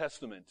whole Old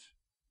Testament.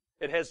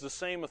 It has the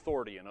same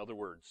authority, in other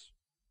words.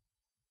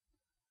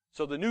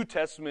 So the New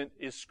Testament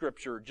is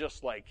Scripture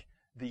just like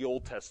the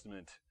Old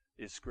Testament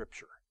is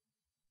Scripture.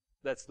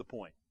 That's the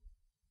point.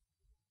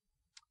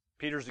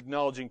 Peter's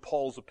acknowledging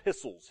Paul's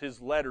epistles,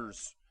 his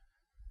letters.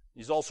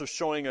 He's also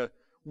showing a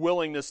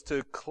willingness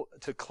to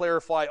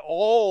clarify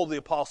all the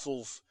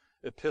apostles'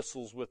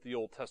 epistles with the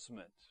Old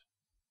Testament.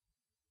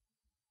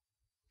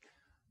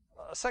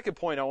 A second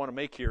point I want to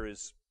make here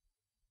is,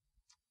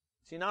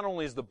 see, not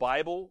only is the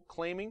Bible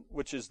claiming,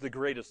 which is the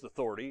greatest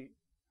authority,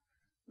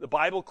 the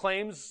Bible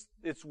claims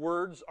its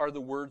words are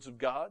the words of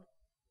God.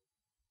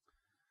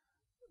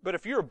 But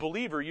if you're a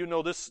believer, you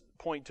know this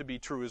point to be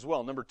true as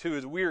well. Number two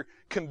is we're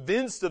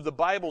convinced of the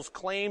Bible's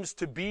claims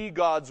to be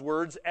God's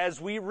words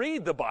as we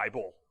read the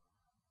Bible.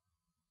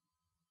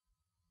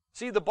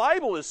 See, the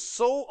Bible is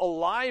so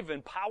alive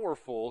and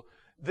powerful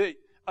that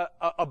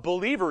a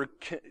believer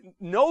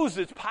knows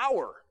its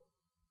power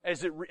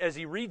as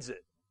he reads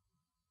it.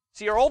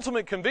 See, our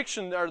ultimate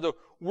conviction are the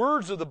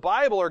words of the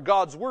Bible are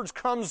God's words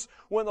comes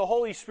when the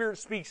Holy Spirit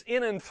speaks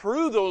in and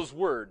through those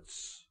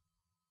words.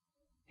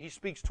 He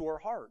speaks to our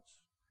hearts.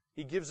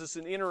 He gives us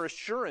an inner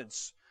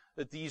assurance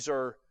that these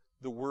are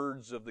the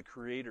words of the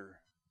Creator.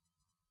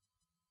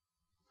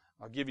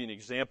 I'll give you an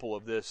example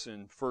of this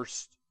in 1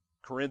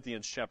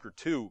 Corinthians chapter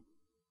 2.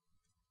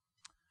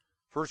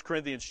 1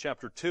 Corinthians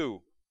chapter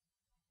 2,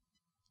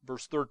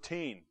 verse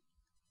 13.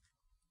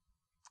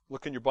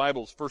 Look in your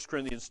Bibles, 1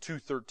 Corinthians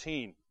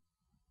 2:13.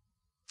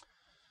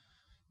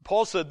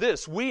 Paul said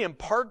this, we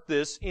impart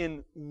this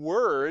in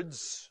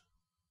words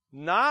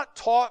not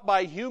taught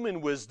by human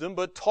wisdom,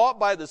 but taught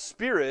by the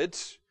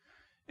Spirit,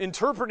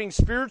 interpreting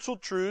spiritual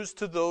truths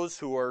to those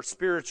who are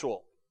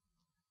spiritual.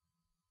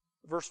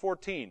 Verse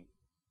 14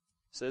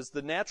 says,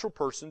 the natural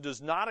person does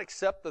not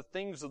accept the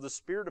things of the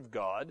Spirit of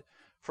God,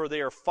 for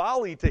they are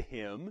folly to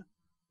him,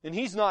 and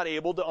he's not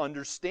able to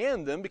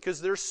understand them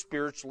because they're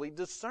spiritually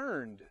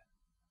discerned.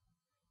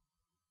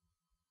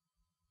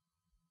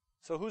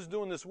 So who's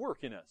doing this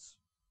work in us?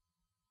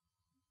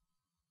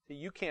 See,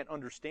 you can't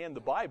understand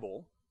the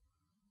Bible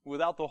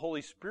without the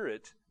Holy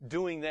Spirit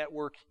doing that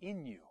work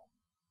in you.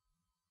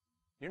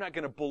 You're not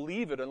going to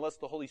believe it unless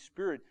the Holy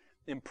Spirit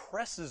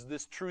impresses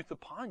this truth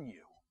upon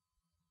you.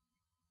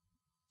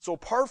 So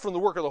apart from the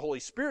work of the Holy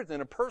Spirit,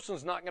 then a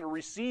person's not going to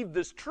receive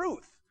this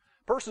truth.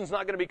 A person's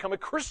not going to become a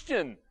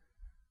Christian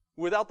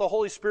without the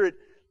Holy Spirit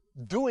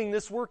doing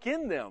this work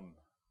in them.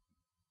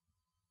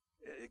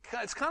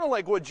 It's kind of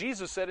like what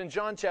Jesus said in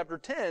John chapter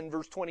 10,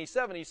 verse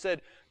 27. He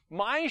said,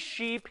 "My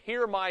sheep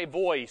hear my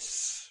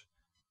voice,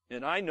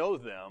 and I know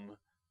them,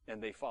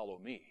 and they follow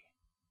me."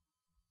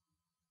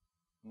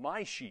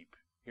 My sheep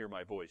hear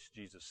my voice,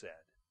 Jesus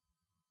said.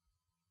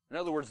 In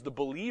other words, the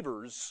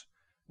believers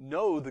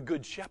know the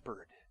Good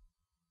Shepherd.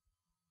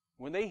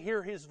 When they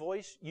hear His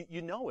voice,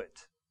 you know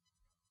it.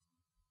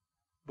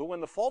 But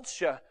when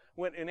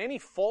any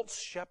false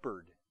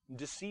shepherd,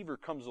 deceiver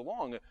comes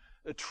along,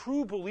 a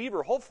true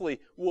believer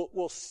hopefully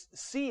will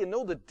see and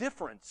know the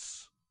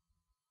difference.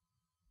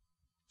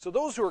 So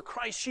those who are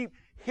Christ's sheep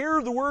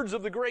hear the words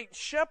of the great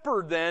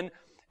shepherd then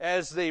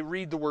as they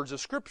read the words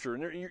of Scripture.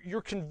 And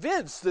you're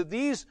convinced that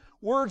these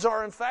words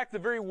are in fact the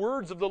very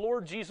words of the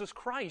Lord Jesus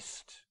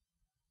Christ.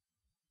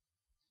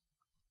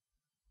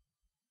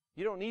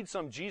 You don't need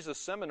some Jesus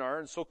seminar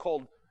and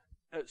so-called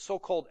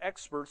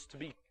experts to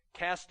be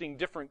casting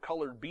different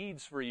colored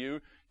beads for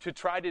you to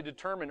try to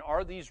determine,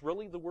 are these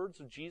really the words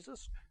of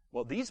Jesus?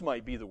 Well, these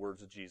might be the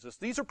words of Jesus.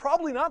 These are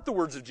probably not the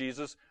words of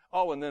Jesus.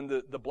 Oh, and then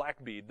the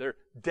black bead, they're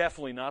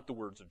definitely not the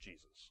words of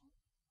Jesus.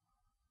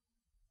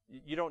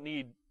 You don't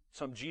need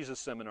some Jesus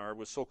seminar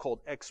with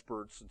so-called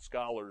experts and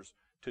scholars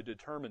to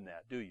determine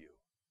that, do you?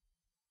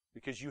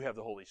 Because you have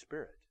the Holy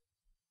Spirit.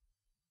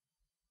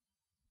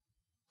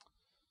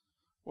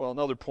 Well,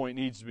 another point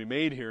needs to be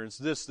made here is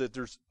this, that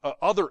there's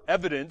other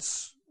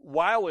evidence,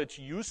 while it's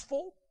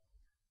useful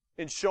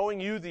in showing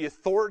you the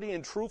authority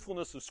and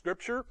truthfulness of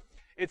Scripture,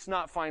 it's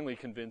not finally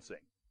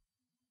convincing.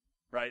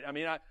 Right? I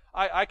mean,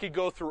 I could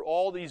go through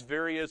all these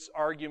various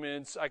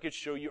arguments. I could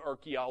show you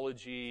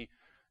archaeology,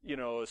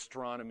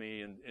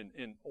 astronomy,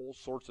 and all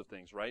sorts of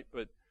things, right?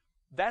 But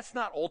that's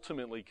not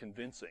ultimately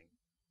convincing.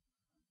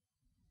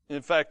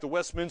 In fact, the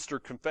Westminster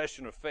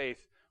Confession of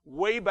Faith,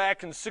 way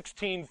back in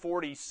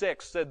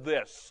 1646, said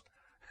this,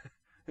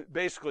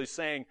 basically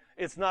saying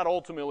it's not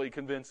ultimately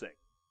convincing.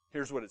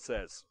 Here's what it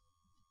says.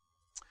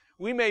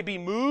 "We may be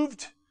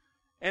moved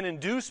and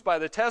induced by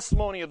the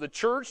testimony of the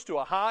church to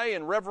a high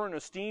and reverent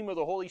esteem of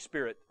the Holy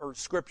Spirit," or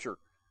Scripture,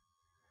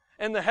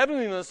 "and the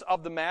heavenliness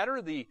of the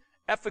matter, the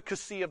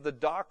efficacy of the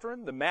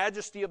doctrine, the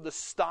majesty of the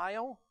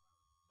style,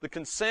 the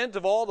consent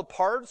of all the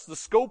parts, the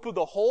scope of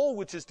the whole,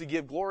 which is to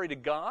give glory to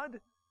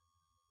God,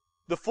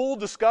 the full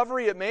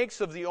discovery it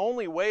makes of the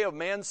only way of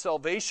man's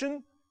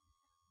salvation,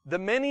 the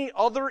many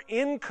other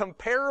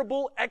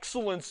incomparable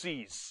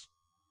excellencies,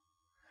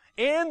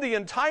 and the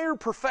entire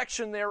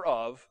perfection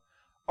thereof,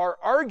 are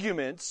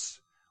arguments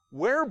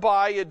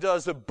whereby it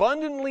does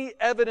abundantly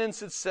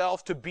evidence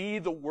itself to be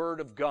the Word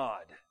of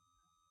God.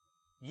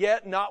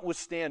 Yet,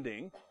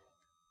 notwithstanding,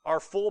 our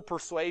full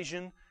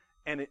persuasion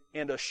and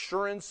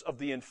assurance of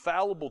the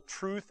infallible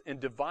truth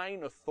and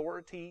divine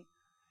authority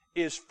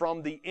is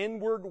from the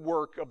inward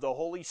work of the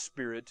Holy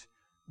Spirit,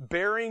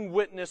 bearing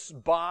witness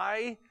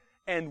by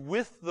and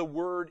with the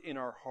Word in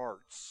our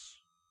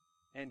hearts."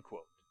 End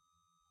quote.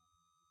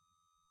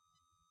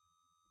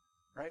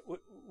 Right?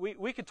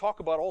 We could talk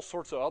about all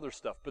sorts of other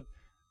stuff, but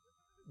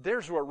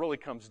there's what it really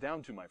comes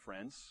down to, my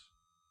friends.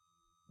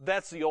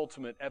 That's the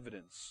ultimate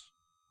evidence.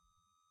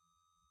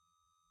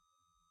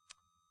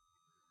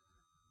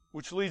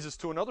 Which leads us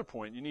to another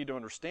point. You need to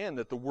understand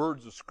that the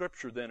words of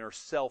Scripture then are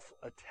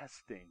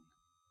self-attesting.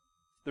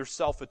 They're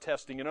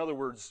self-attesting. In other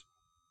words,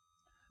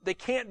 they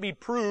can't be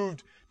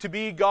proved to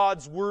be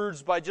God's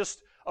words by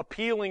just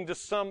appealing to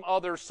some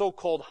other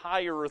so-called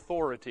higher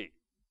authority.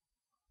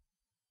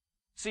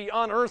 See,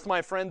 on earth,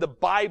 my friend, the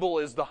Bible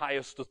is the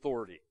highest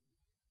authority.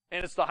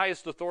 And it's the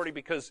highest authority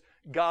because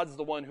God's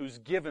the one who's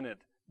given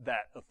it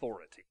that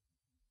authority.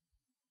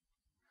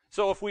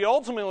 So if we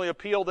ultimately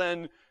appeal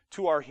then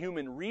to our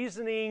human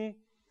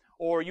reasoning,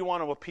 or you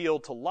want to appeal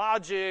to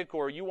logic,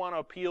 or you want to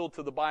appeal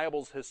to the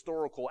Bible's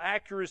historical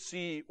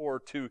accuracy, or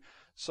to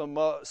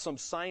some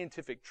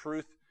scientific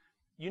truth,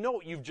 you know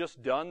what you've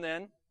just done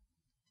then?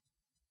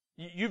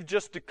 You've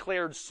just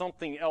declared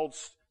something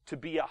else to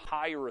be a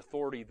higher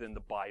authority than the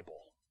Bible.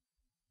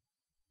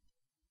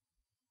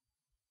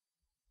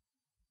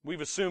 We've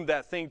assumed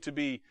that thing to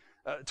be,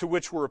 to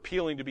which we're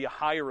appealing to be a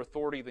higher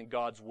authority than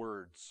God's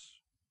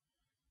words.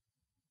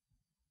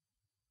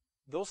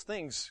 Those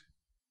things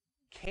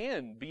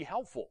can be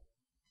helpful,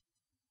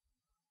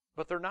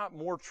 but they're not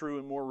more true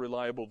and more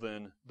reliable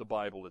than the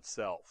Bible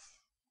itself.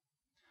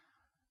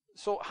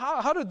 So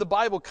how did the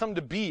Bible come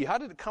to be? How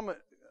did it come?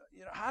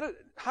 How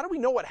do we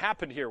know what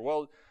happened here?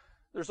 Well,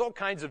 there's all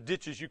kinds of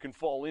ditches you can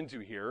fall into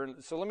here.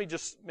 And so let me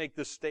just make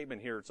this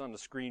statement here. It's on the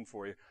screen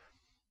for you.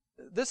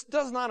 This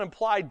does not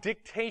imply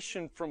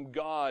dictation from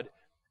God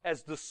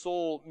as the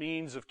sole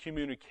means of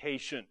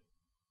communication.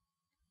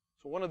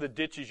 So one of the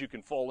ditches you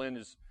can fall in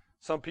is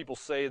some people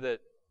say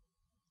that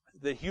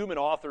the human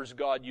authors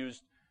God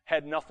used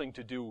had nothing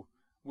to do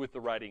with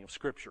the writing of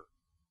Scripture.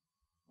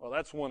 Well,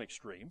 that's one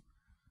extreme.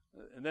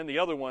 And then the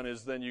other one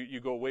is then you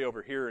go way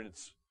over here and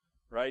it's,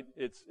 right,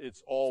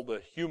 it's all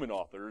the human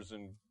authors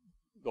and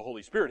the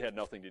Holy Spirit had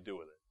nothing to do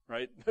with it,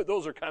 right?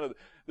 Those are kind of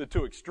the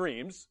two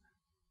extremes.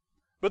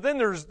 But then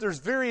there's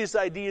various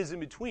ideas in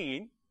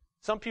between.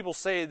 Some people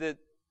say that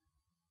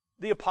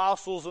the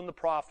apostles and the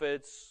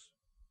prophets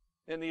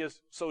and the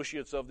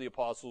associates of the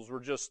apostles were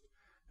just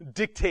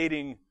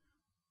dictating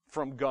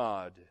from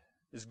God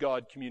as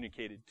God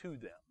communicated to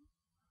them.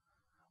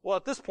 Well,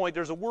 at this point,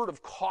 there's a word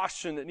of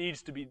caution that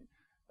needs to be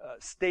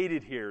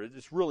stated here.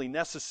 It's really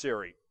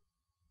necessary.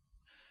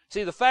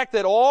 See, the fact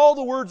that all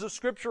the words of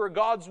Scripture are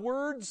God's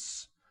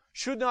words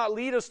should not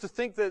lead us to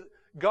think that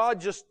God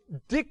just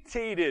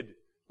dictated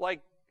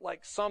like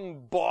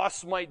some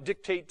boss might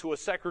dictate to a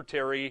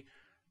secretary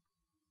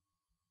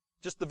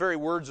just the very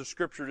words of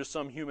Scripture to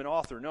some human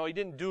author. No, He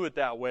didn't do it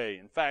that way.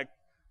 In fact,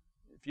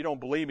 if you don't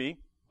believe me,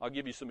 I'll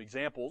give you some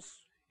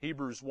examples.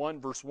 Hebrews 1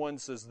 verse 1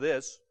 says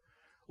this,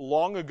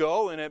 "Long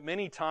ago and at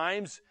many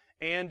times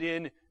and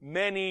in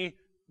many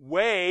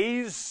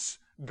ways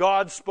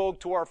God spoke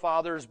to our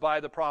fathers by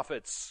the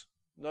prophets."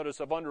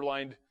 Notice I've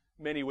underlined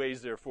many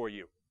ways there for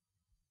you,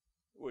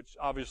 which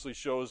obviously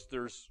shows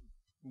there's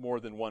more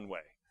than one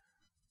way.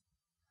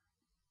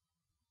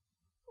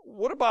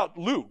 What about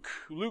Luke?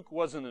 Luke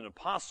wasn't an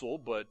apostle,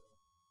 but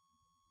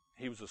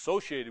he was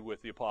associated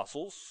with the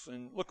apostles.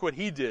 And look what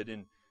he did.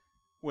 And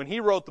when he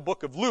wrote the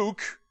book of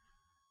Luke,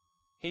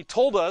 he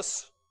told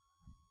us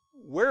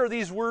where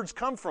these words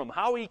come from,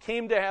 how he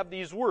came to have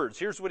these words.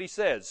 Here's what he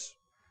says.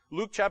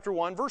 Luke chapter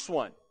 1, verse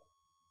 1.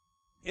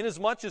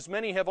 "Inasmuch as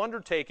many have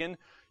undertaken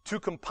to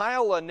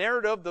compile a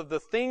narrative of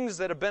the things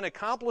that have been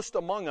accomplished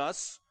among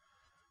us,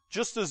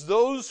 just as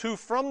those who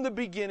from the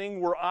beginning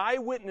were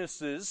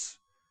eyewitnesses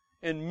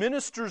and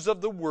ministers of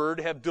the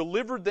word have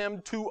delivered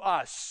them to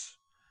us.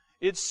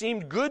 It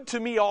seemed good to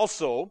me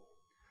also,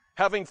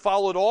 having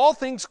followed all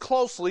things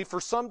closely for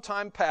some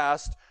time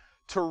past,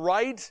 to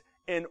write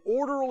an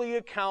orderly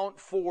account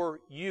for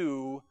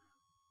you,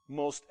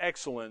 most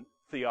excellent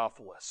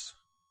Theophilus."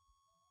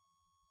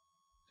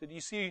 So do you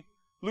see,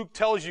 Luke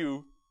tells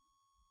you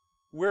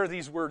where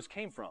these words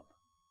came from.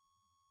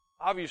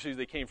 Obviously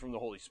they came from the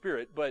Holy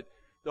Spirit, but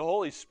the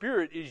Holy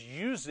Spirit is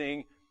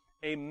using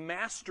a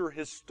master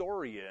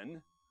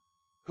historian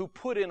who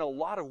put in a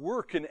lot of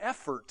work and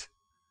effort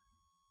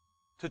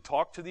to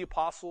talk to the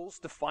apostles,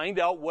 to find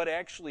out what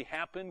actually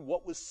happened,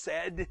 what was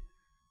said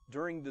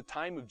during the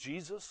time of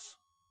Jesus.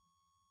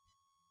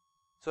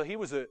 So he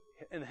was an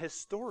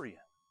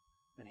historian,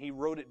 and he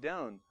wrote it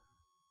down.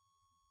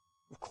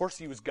 Of course,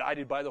 he was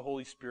guided by the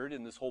Holy Spirit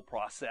in this whole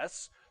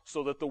process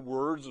so that the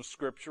words of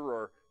Scripture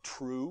are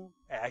true,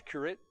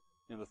 accurate,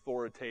 and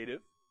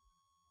authoritative.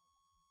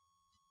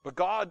 But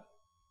God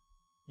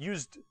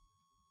used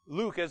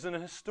Luke as an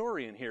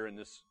historian here in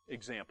this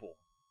example.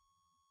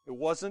 It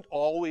wasn't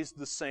always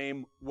the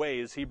same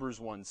way as Hebrews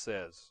 1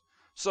 says.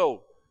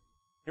 So,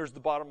 here's the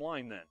bottom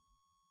line then.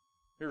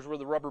 Here's where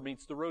the rubber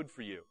meets the road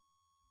for you.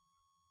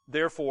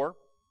 Therefore,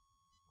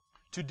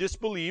 to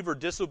disbelieve or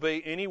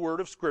disobey any word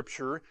of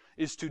Scripture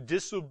is to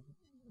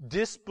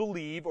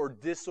disbelieve or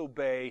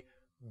disobey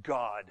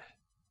God.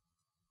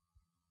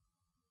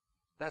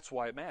 That's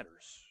why it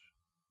matters.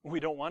 We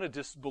don't want to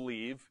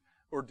disbelieve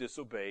or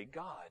disobey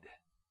God.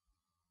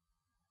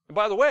 And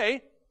by the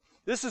way,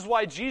 this is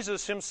why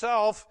Jesus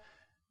himself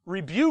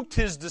rebuked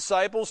his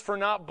disciples for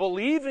not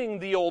believing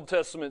the Old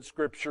Testament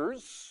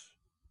Scriptures.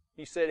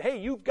 He said, hey,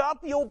 you've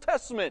got the Old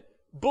Testament.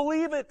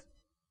 Believe it.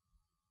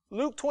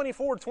 Luke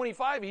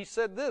 24:25, he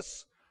said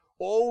this,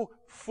 "O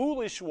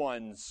foolish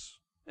ones,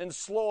 and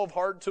slow of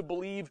heart to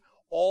believe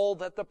all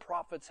that the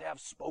prophets have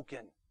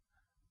spoken."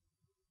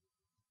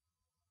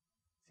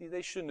 See,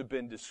 they shouldn't have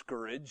been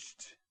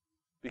discouraged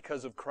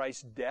because of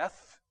Christ's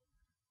death.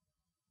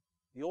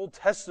 The Old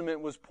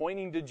Testament was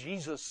pointing to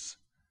Jesus.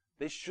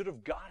 They should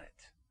have got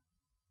it.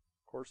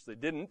 Of course, they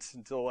didn't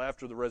until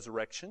after the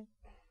resurrection.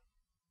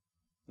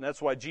 And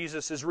that's why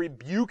Jesus is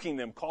rebuking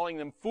them, calling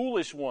them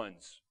foolish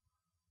ones.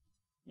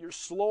 You're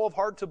slow of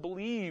heart to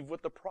believe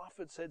what the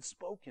prophets had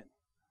spoken.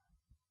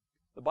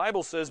 The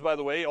Bible says, by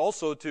the way,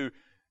 also to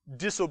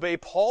disobey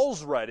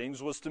Paul's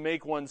writings was to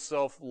make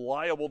oneself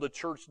liable to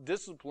church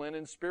discipline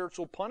and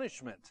spiritual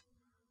punishment.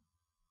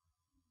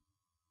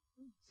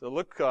 So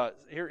look,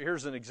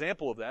 here's an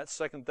example of that.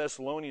 2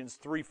 Thessalonians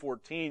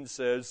 3:14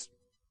 says,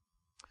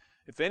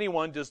 "If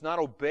anyone does not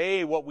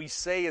obey what we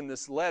say in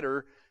this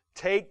letter,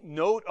 take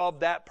note of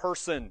that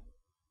person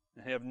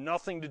and have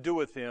nothing to do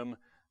with him,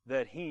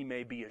 that he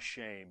may be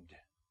ashamed."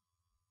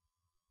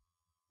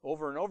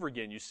 Over and over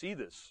again, you see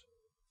this.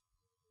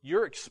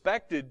 You're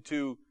expected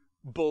to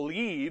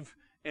believe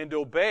and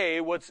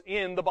obey what's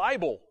in the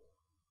Bible.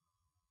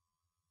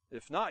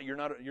 If not, you're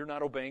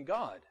not obeying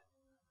God.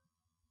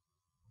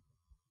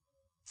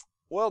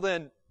 Well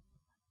then,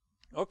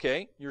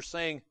 okay, you're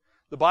saying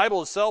the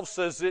Bible itself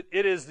says that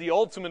it is the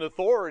ultimate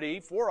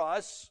authority for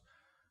us,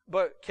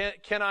 but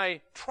can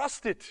I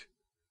trust it?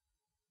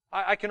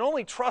 I can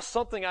only trust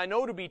something I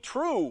know to be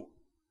true.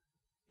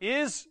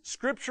 Is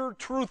Scripture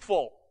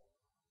truthful?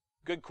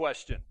 Good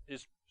question.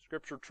 Is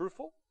Scripture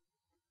truthful?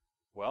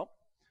 Well,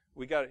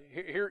 we got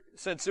here,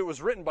 since it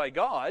was written by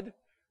God,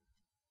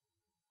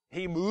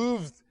 He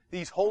moved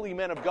these holy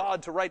men of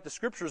God to write the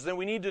Scriptures, then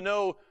we need to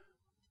know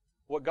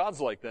what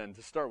God's like then,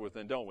 to start with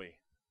then, don't we?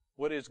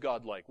 What is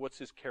God like? What's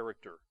His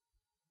character?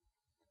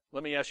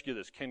 Let me ask you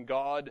this. Can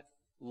God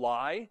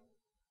lie?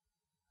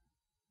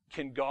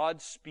 Can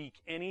God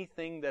speak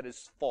anything that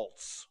is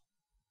false?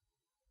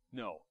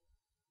 No.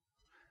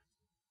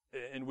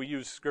 And we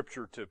use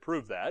Scripture to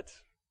prove that.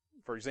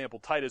 For example,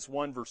 Titus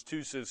 1 verse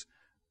 2 says,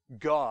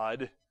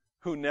 God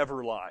who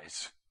never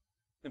lies.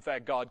 In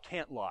fact, God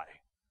can't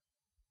lie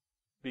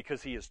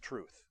because He is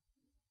truth.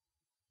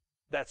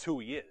 That's who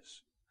He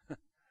is.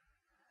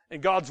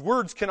 And God's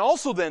words can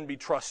also then be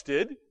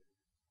trusted,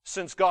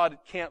 since God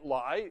can't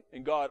lie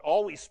and God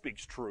always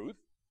speaks truth,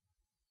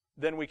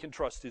 then we can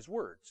trust His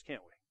words,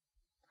 can't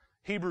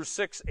we? Hebrews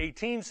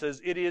 6:18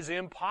 says, it is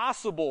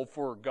impossible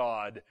for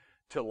God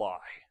to lie.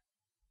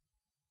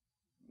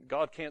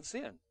 God can't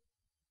sin.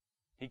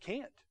 He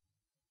can't.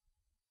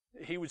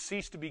 He would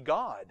cease to be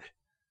God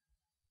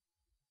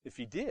if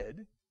He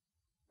did.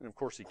 And of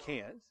course He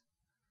can't.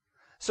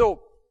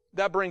 So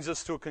that brings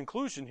us to a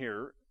conclusion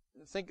here.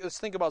 Let's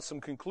think about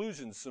some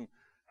conclusions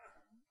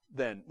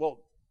then. Well,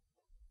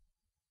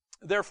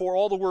 therefore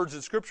all the words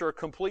in Scripture are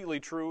completely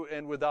true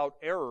and without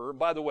error.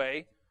 By the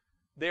way,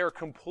 they are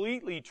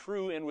completely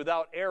true and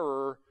without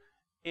error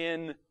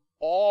in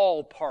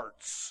all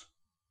parts.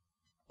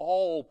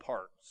 All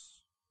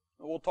parts.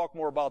 We'll talk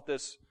more about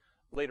this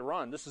later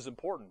on. This is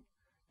important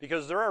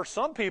because there are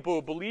some people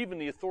who believe in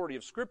the authority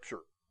of Scripture,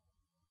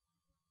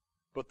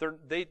 but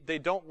they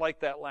don't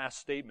like that last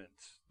statement.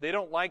 They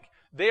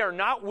are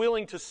not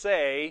willing to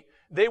say,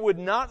 they would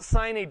not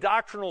sign a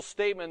doctrinal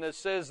statement that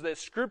says that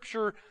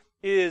Scripture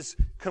is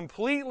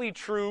completely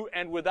true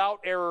and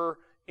without error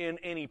in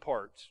any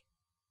part.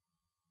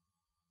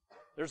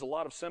 There's a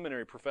lot of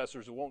seminary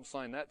professors who won't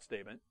sign that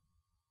statement.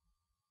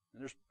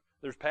 And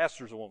there's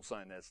pastors who won't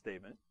sign that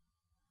statement.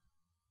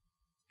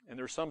 And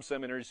there's some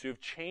seminaries who have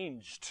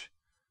changed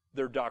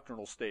their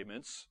doctrinal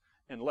statements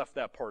and left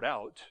that part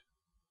out.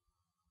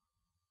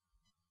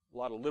 A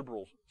lot of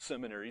liberal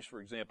seminaries,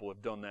 for example,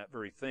 have done that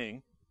very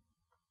thing.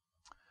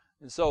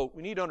 And so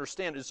we need to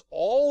understand is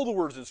all the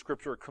words in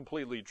Scripture are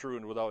completely true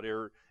and without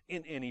error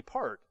in any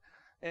part.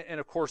 And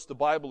of course, the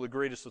Bible, the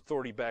greatest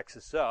authority, backs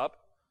this up.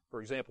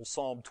 For example,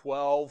 Psalm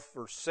 12,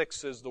 verse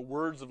 6 says, the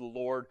words of the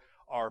Lord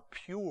are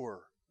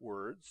pure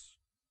words.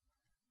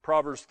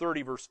 Proverbs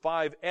 30, verse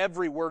 5,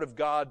 every word of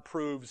God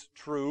proves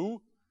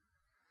true.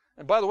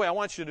 And by the way, I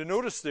want you to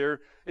notice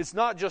there, it's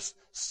not just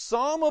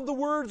some of the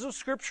words of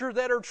Scripture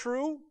that are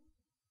true,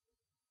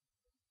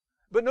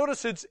 but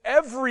notice it's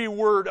every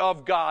word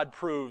of God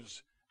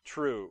proves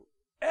true.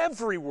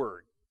 Every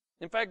word.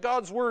 In fact,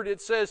 God's word,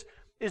 it says,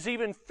 is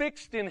even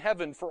fixed in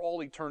heaven for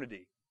all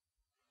eternity.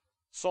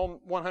 Psalm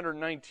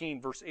 119,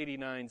 verse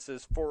 89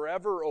 says,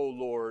 forever, O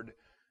Lord,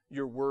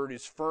 your word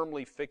is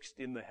firmly fixed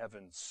in the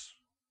heavens.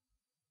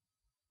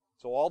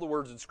 So all the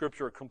words in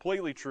Scripture are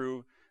completely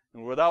true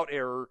and without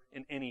error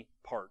in any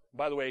part.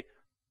 By the way,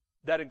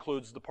 that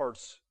includes the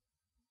parts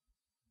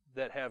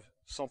that have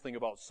something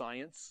about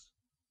science,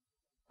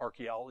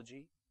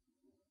 archaeology,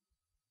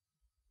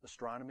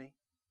 astronomy,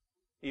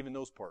 even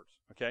those parts,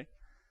 okay?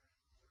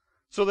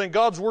 So then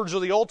God's words are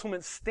the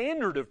ultimate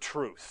standard of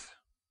truth.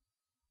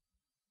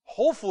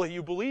 Hopefully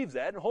you believe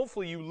that, and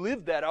hopefully you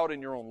live that out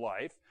in your own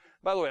life.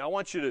 By the way, I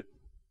want you to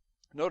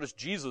notice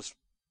Jesus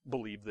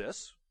believed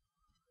this.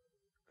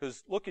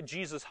 Because look at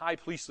Jesus' high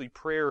priestly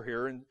prayer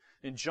here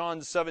in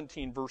John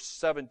 17, verse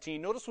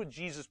 17. Notice what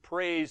Jesus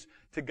prays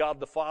to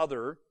God the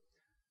Father.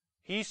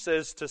 He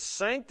says, to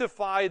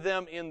sanctify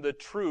them in the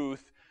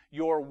truth,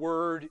 your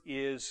word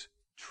is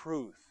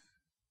truth.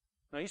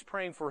 Now He's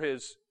praying for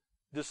His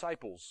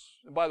disciples.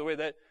 And by the way,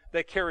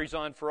 that carries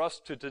on for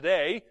us to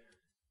today.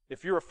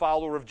 If you're a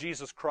follower of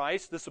Jesus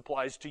Christ, this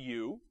applies to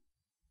you.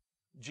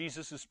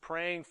 Jesus is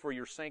praying for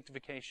your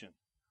sanctification.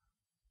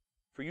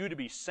 For you to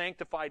be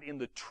sanctified in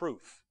the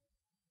truth.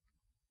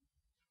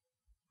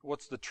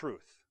 What's the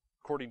truth?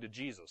 According to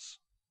Jesus.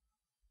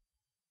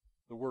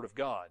 The Word of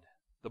God,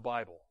 the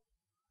Bible.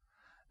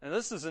 And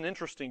this is an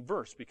interesting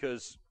verse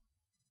because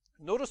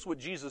notice what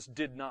Jesus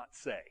did not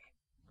say.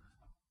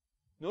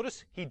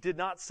 Notice He did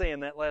not say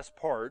in that last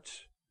part,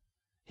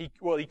 He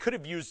could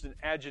have used an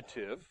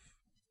adjective,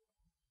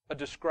 a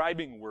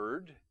describing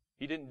word.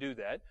 He didn't do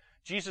that.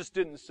 Jesus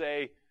didn't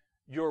say,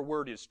 your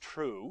word is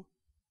true.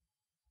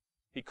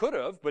 He could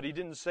have, but He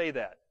didn't say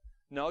that.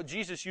 No,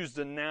 Jesus used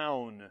a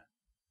noun.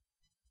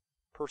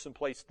 Person,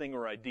 place, thing,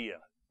 or idea,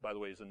 by the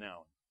way, is a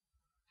noun.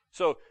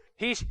 So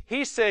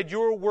he said,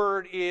 your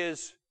word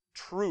is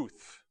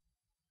truth.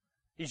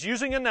 He's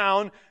using a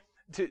noun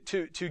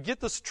to get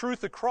this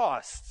truth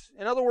across.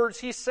 In other words,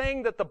 He's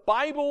saying that the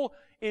Bible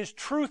is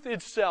truth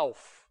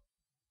itself.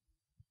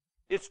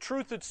 It's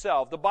truth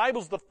itself. The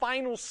Bible's the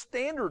final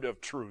standard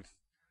of truth.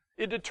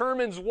 It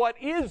determines what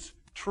is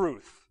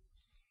truth.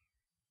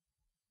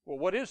 Well,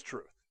 what is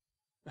truth?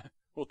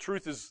 Well,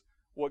 truth is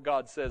what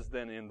God says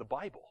then in the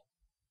Bible.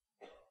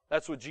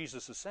 That's what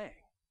Jesus is saying.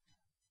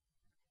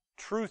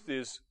 Truth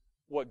is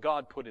what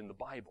God put in the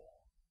Bible.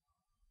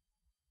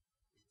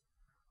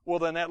 Well,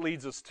 then that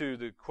leads us to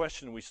the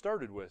question we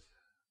started with.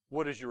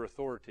 What is your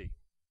authority?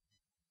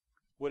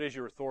 What is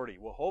your authority?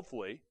 Well,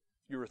 hopefully,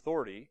 your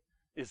authority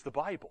is the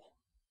Bible.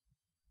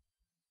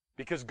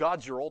 Because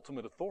God's your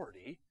ultimate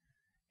authority.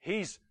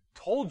 He's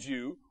told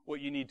you what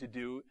you need to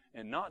do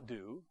and not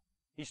do.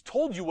 He's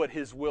told you what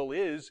His will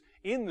is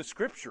in the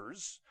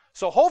Scriptures.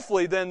 So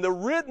hopefully then the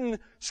written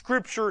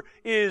Scripture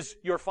is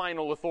your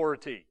final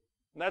authority.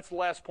 And that's the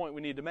last point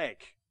we need to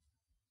make.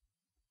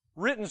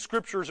 Written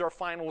Scripture is our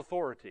final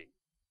authority.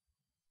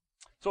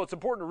 So it's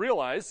important to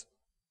realize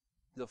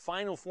the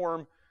final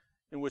form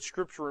in which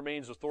Scripture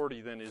remains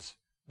authority then is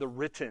the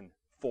written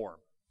form.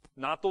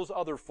 Not those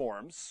other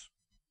forms,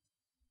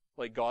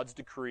 like God's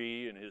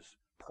decree and His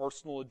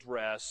personal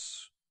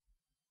address,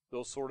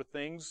 those sort of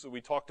things that we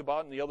talked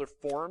about in the other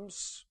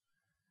forms.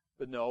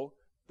 But no,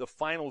 the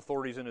final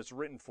authority is in its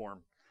written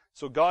form.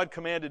 So God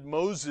commanded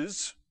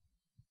Moses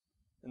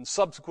and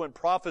subsequent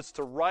prophets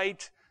to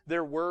write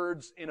their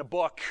words in a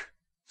book.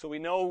 So we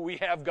know we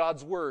have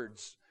God's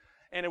words.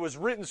 And it was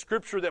written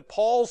Scripture that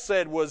Paul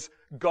said was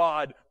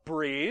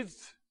God-breathed.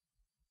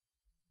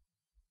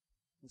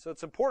 And so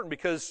it's important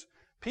because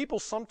people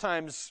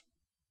sometimes,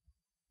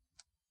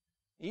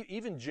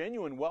 even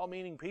genuine,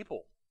 well-meaning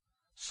people,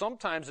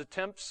 sometimes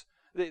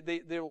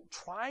they'll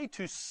try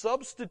to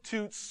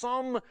substitute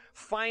some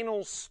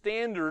final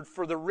standard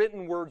for the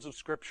written words of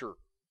Scripture.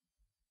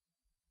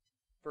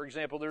 For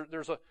example,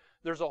 there's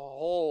a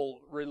whole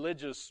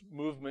religious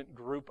movement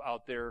group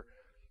out there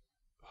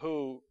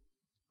who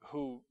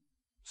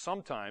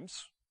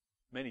sometimes,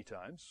 many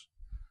times,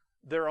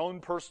 their own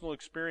personal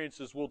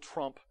experiences will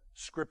trump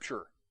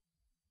Scripture.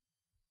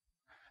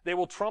 They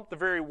will trump the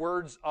very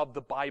words of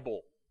the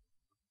Bible.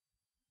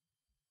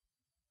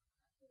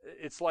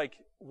 It's like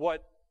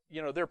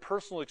their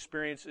personal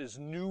experience is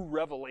new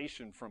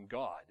revelation from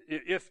God.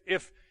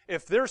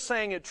 If they're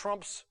saying it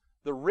trumps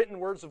the written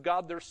words of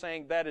God, they're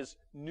saying that is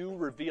new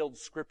revealed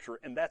Scripture,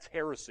 and that's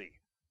heresy.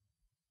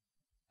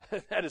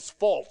 That is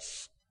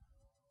false.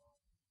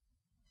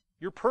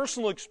 Your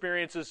personal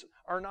experiences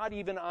are not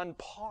even on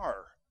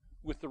par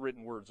with the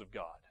written words of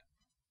God.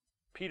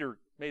 Peter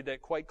made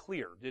that quite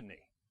clear, didn't he?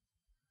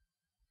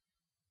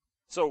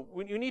 So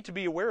you need to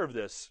be aware of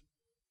this.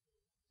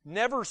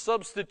 Never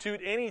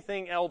substitute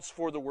anything else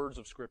for the words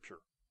of Scripture.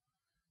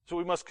 So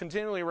we must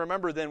continually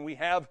remember then we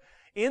have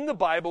in the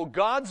Bible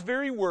God's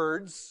very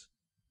words.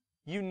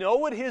 You know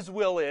what His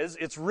will is.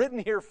 It's written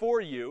here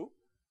for you.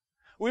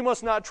 We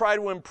must not try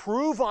to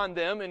improve on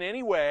them in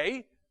any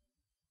way,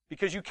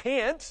 because you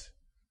can't.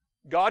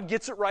 God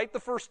gets it right the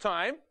first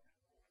time.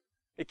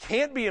 It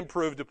can't be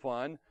improved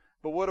upon.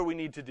 But what do we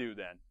need to do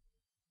then?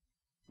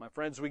 My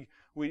friends,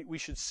 we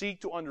should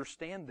seek to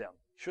understand them,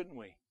 shouldn't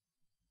we?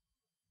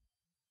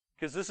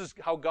 Because this is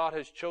how God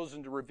has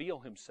chosen to reveal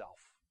Himself.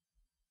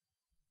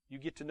 You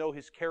get to know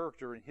His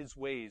character and His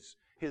ways,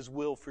 His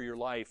will for your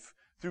life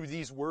through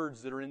these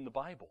words that are in the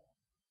Bible.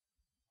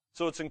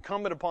 So it's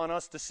incumbent upon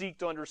us to seek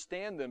to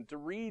understand them, to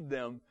read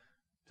them,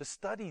 to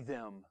study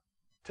them,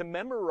 to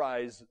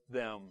memorize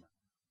them.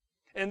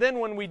 And then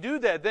when we do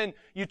that, then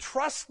you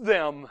trust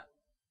them.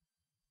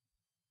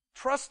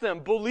 Trust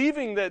them,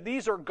 believing that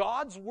these are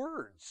God's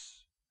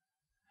words.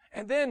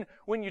 And then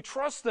when you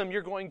trust them,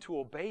 you're going to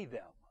obey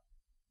them.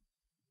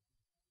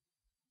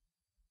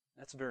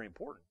 That's very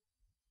important.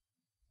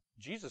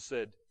 Jesus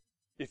said,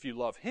 if you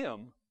love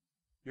Him,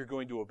 you're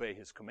going to obey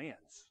His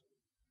commands.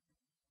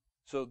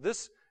 So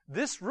this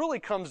really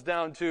comes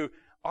down to,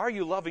 are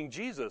you loving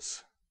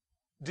Jesus?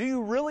 Do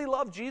you really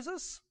love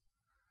Jesus?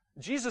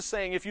 Jesus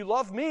saying, if you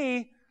love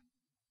me,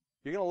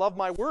 you're going to love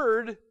my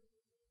word.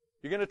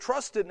 You're going to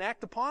trust it and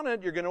act upon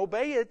it. You're going to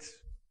obey it.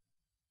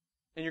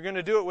 And you're going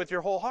to do it with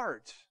your whole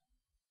heart.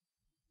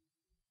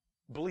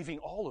 Believing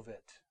all of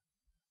it.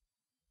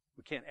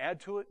 We can't add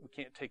to it. We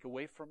can't take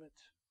away from it.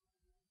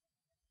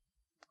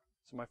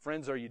 So my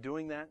friends, are you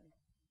doing that?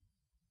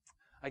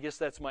 I guess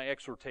that's my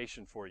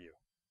exhortation for you.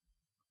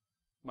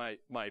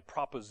 My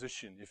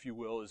proposition, if you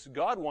will, is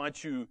God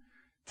wants you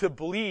to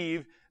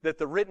believe that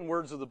the written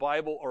words of the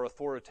Bible are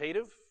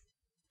authoritative.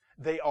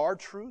 They are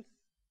truth.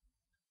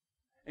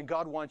 And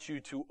God wants you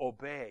to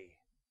obey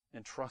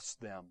and trust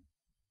them.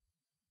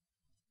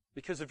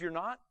 Because if you're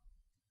not,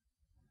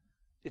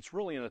 it's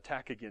really an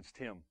attack against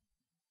Him.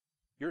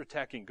 You're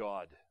attacking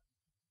God.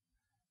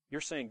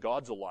 You're saying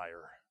God's a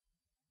liar,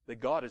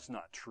 that God is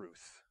not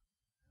truth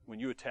when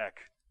you attack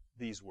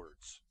these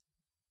words.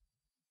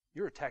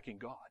 You're attacking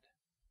God.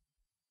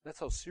 That's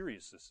how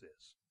serious this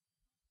is.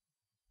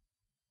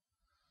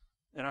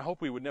 And I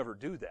hope we would never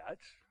do that.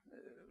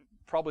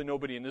 Probably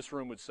nobody in this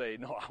room would say,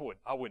 no,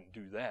 I wouldn't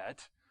do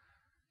that.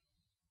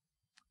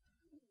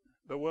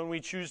 But when we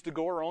choose to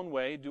go our own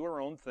way, do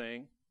our own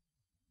thing,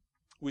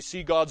 we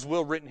see God's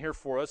will written here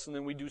for us, and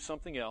then we do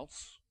something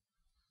else.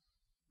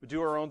 We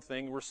do our own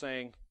thing. We're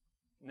saying,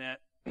 nah,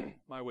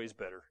 my way's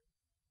better.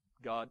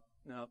 God,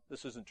 no,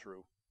 this isn't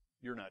true.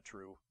 You're not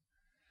true.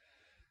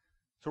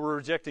 So we're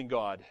rejecting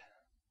God.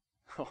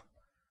 Oh,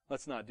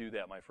 let's not do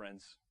that, my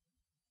friends.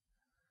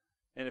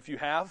 And if you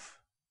have,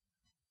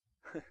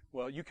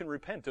 well, you can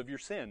repent of your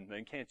sin,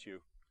 then, can't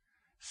you?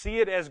 See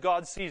it as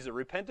God sees it.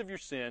 Repent of your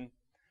sin.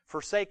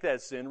 Forsake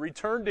that sin.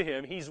 Return to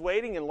Him. He's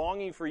waiting and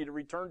longing for you to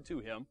return to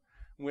Him.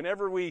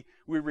 Whenever we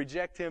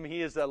reject Him,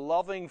 He is a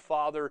loving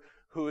Father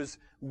who is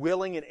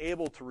willing and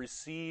able to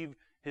receive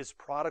His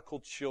prodigal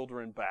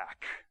children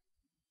back.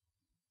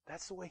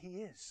 That's the way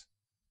He is.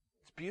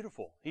 It's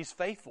beautiful. He's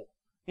faithful,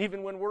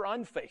 even when we're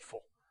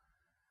unfaithful.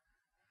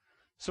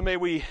 So may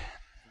we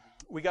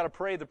got to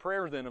pray the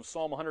prayer then of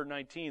Psalm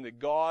 119, that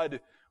God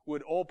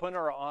would open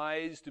our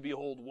eyes to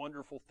behold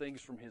wonderful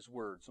things from His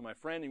Word. So my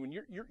friend, when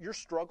you're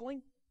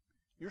struggling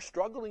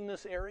in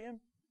this area,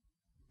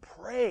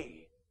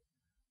 pray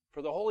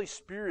for the Holy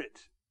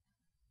Spirit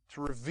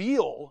to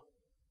reveal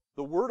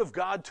the Word of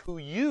God to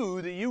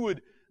you, that you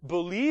would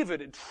believe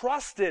it and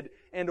trust it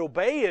and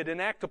obey it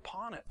and act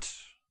upon it.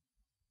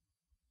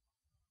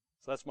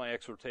 So that's my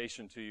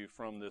exhortation to you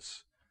from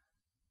this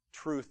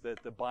truth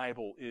that the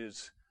Bible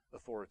is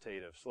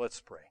authoritative. So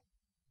let's pray.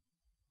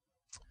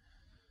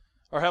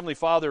 Our Heavenly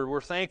Father,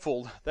 we're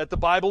thankful that the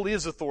Bible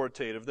is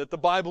authoritative, that the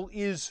Bible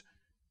is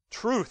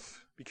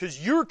truth,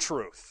 because you're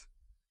truth.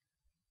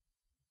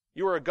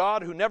 You are a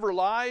God who never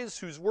lies,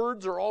 whose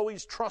words are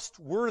always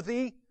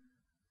trustworthy.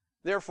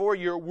 Therefore,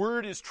 your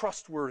word is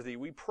trustworthy.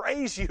 We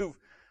praise you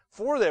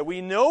for that.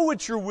 We know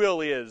what your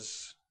will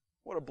is.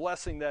 What a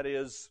blessing that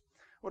is.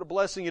 What a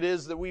blessing it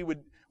is that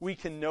we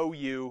can know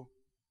you.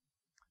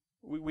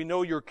 We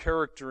know your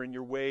character and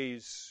your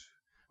ways.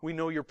 We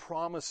know your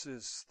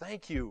promises.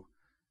 Thank you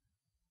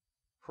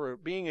for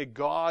being a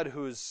God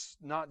who is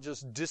not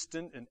just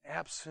distant and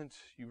absent.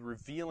 You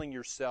revealing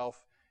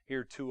yourself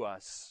here to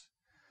us.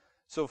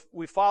 So,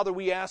 Father,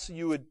 we ask that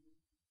you would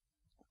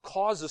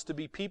cause us to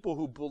be people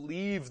who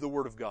believe the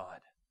Word of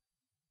God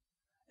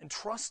and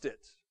trust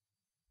it.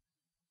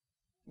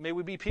 May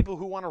we be people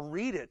who want to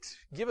read it.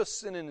 Give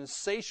us an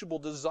insatiable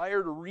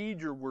desire to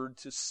read your Word,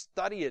 to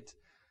study it,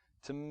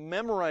 to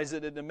memorize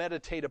it, and to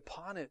meditate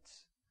upon it,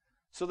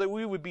 so that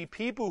we would be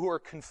people who are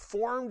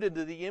conformed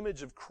into the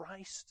image of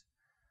Christ,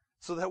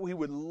 so that we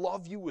would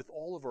love you with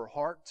all of our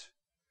heart,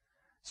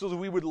 so that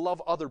we would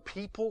love other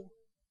people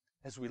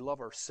as we love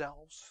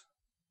ourselves,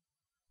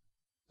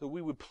 that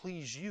we would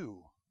please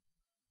you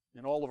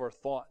in all of our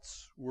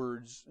thoughts,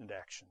 words, and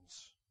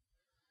actions.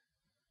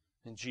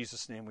 In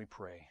Jesus' name we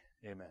pray.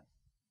 Amen.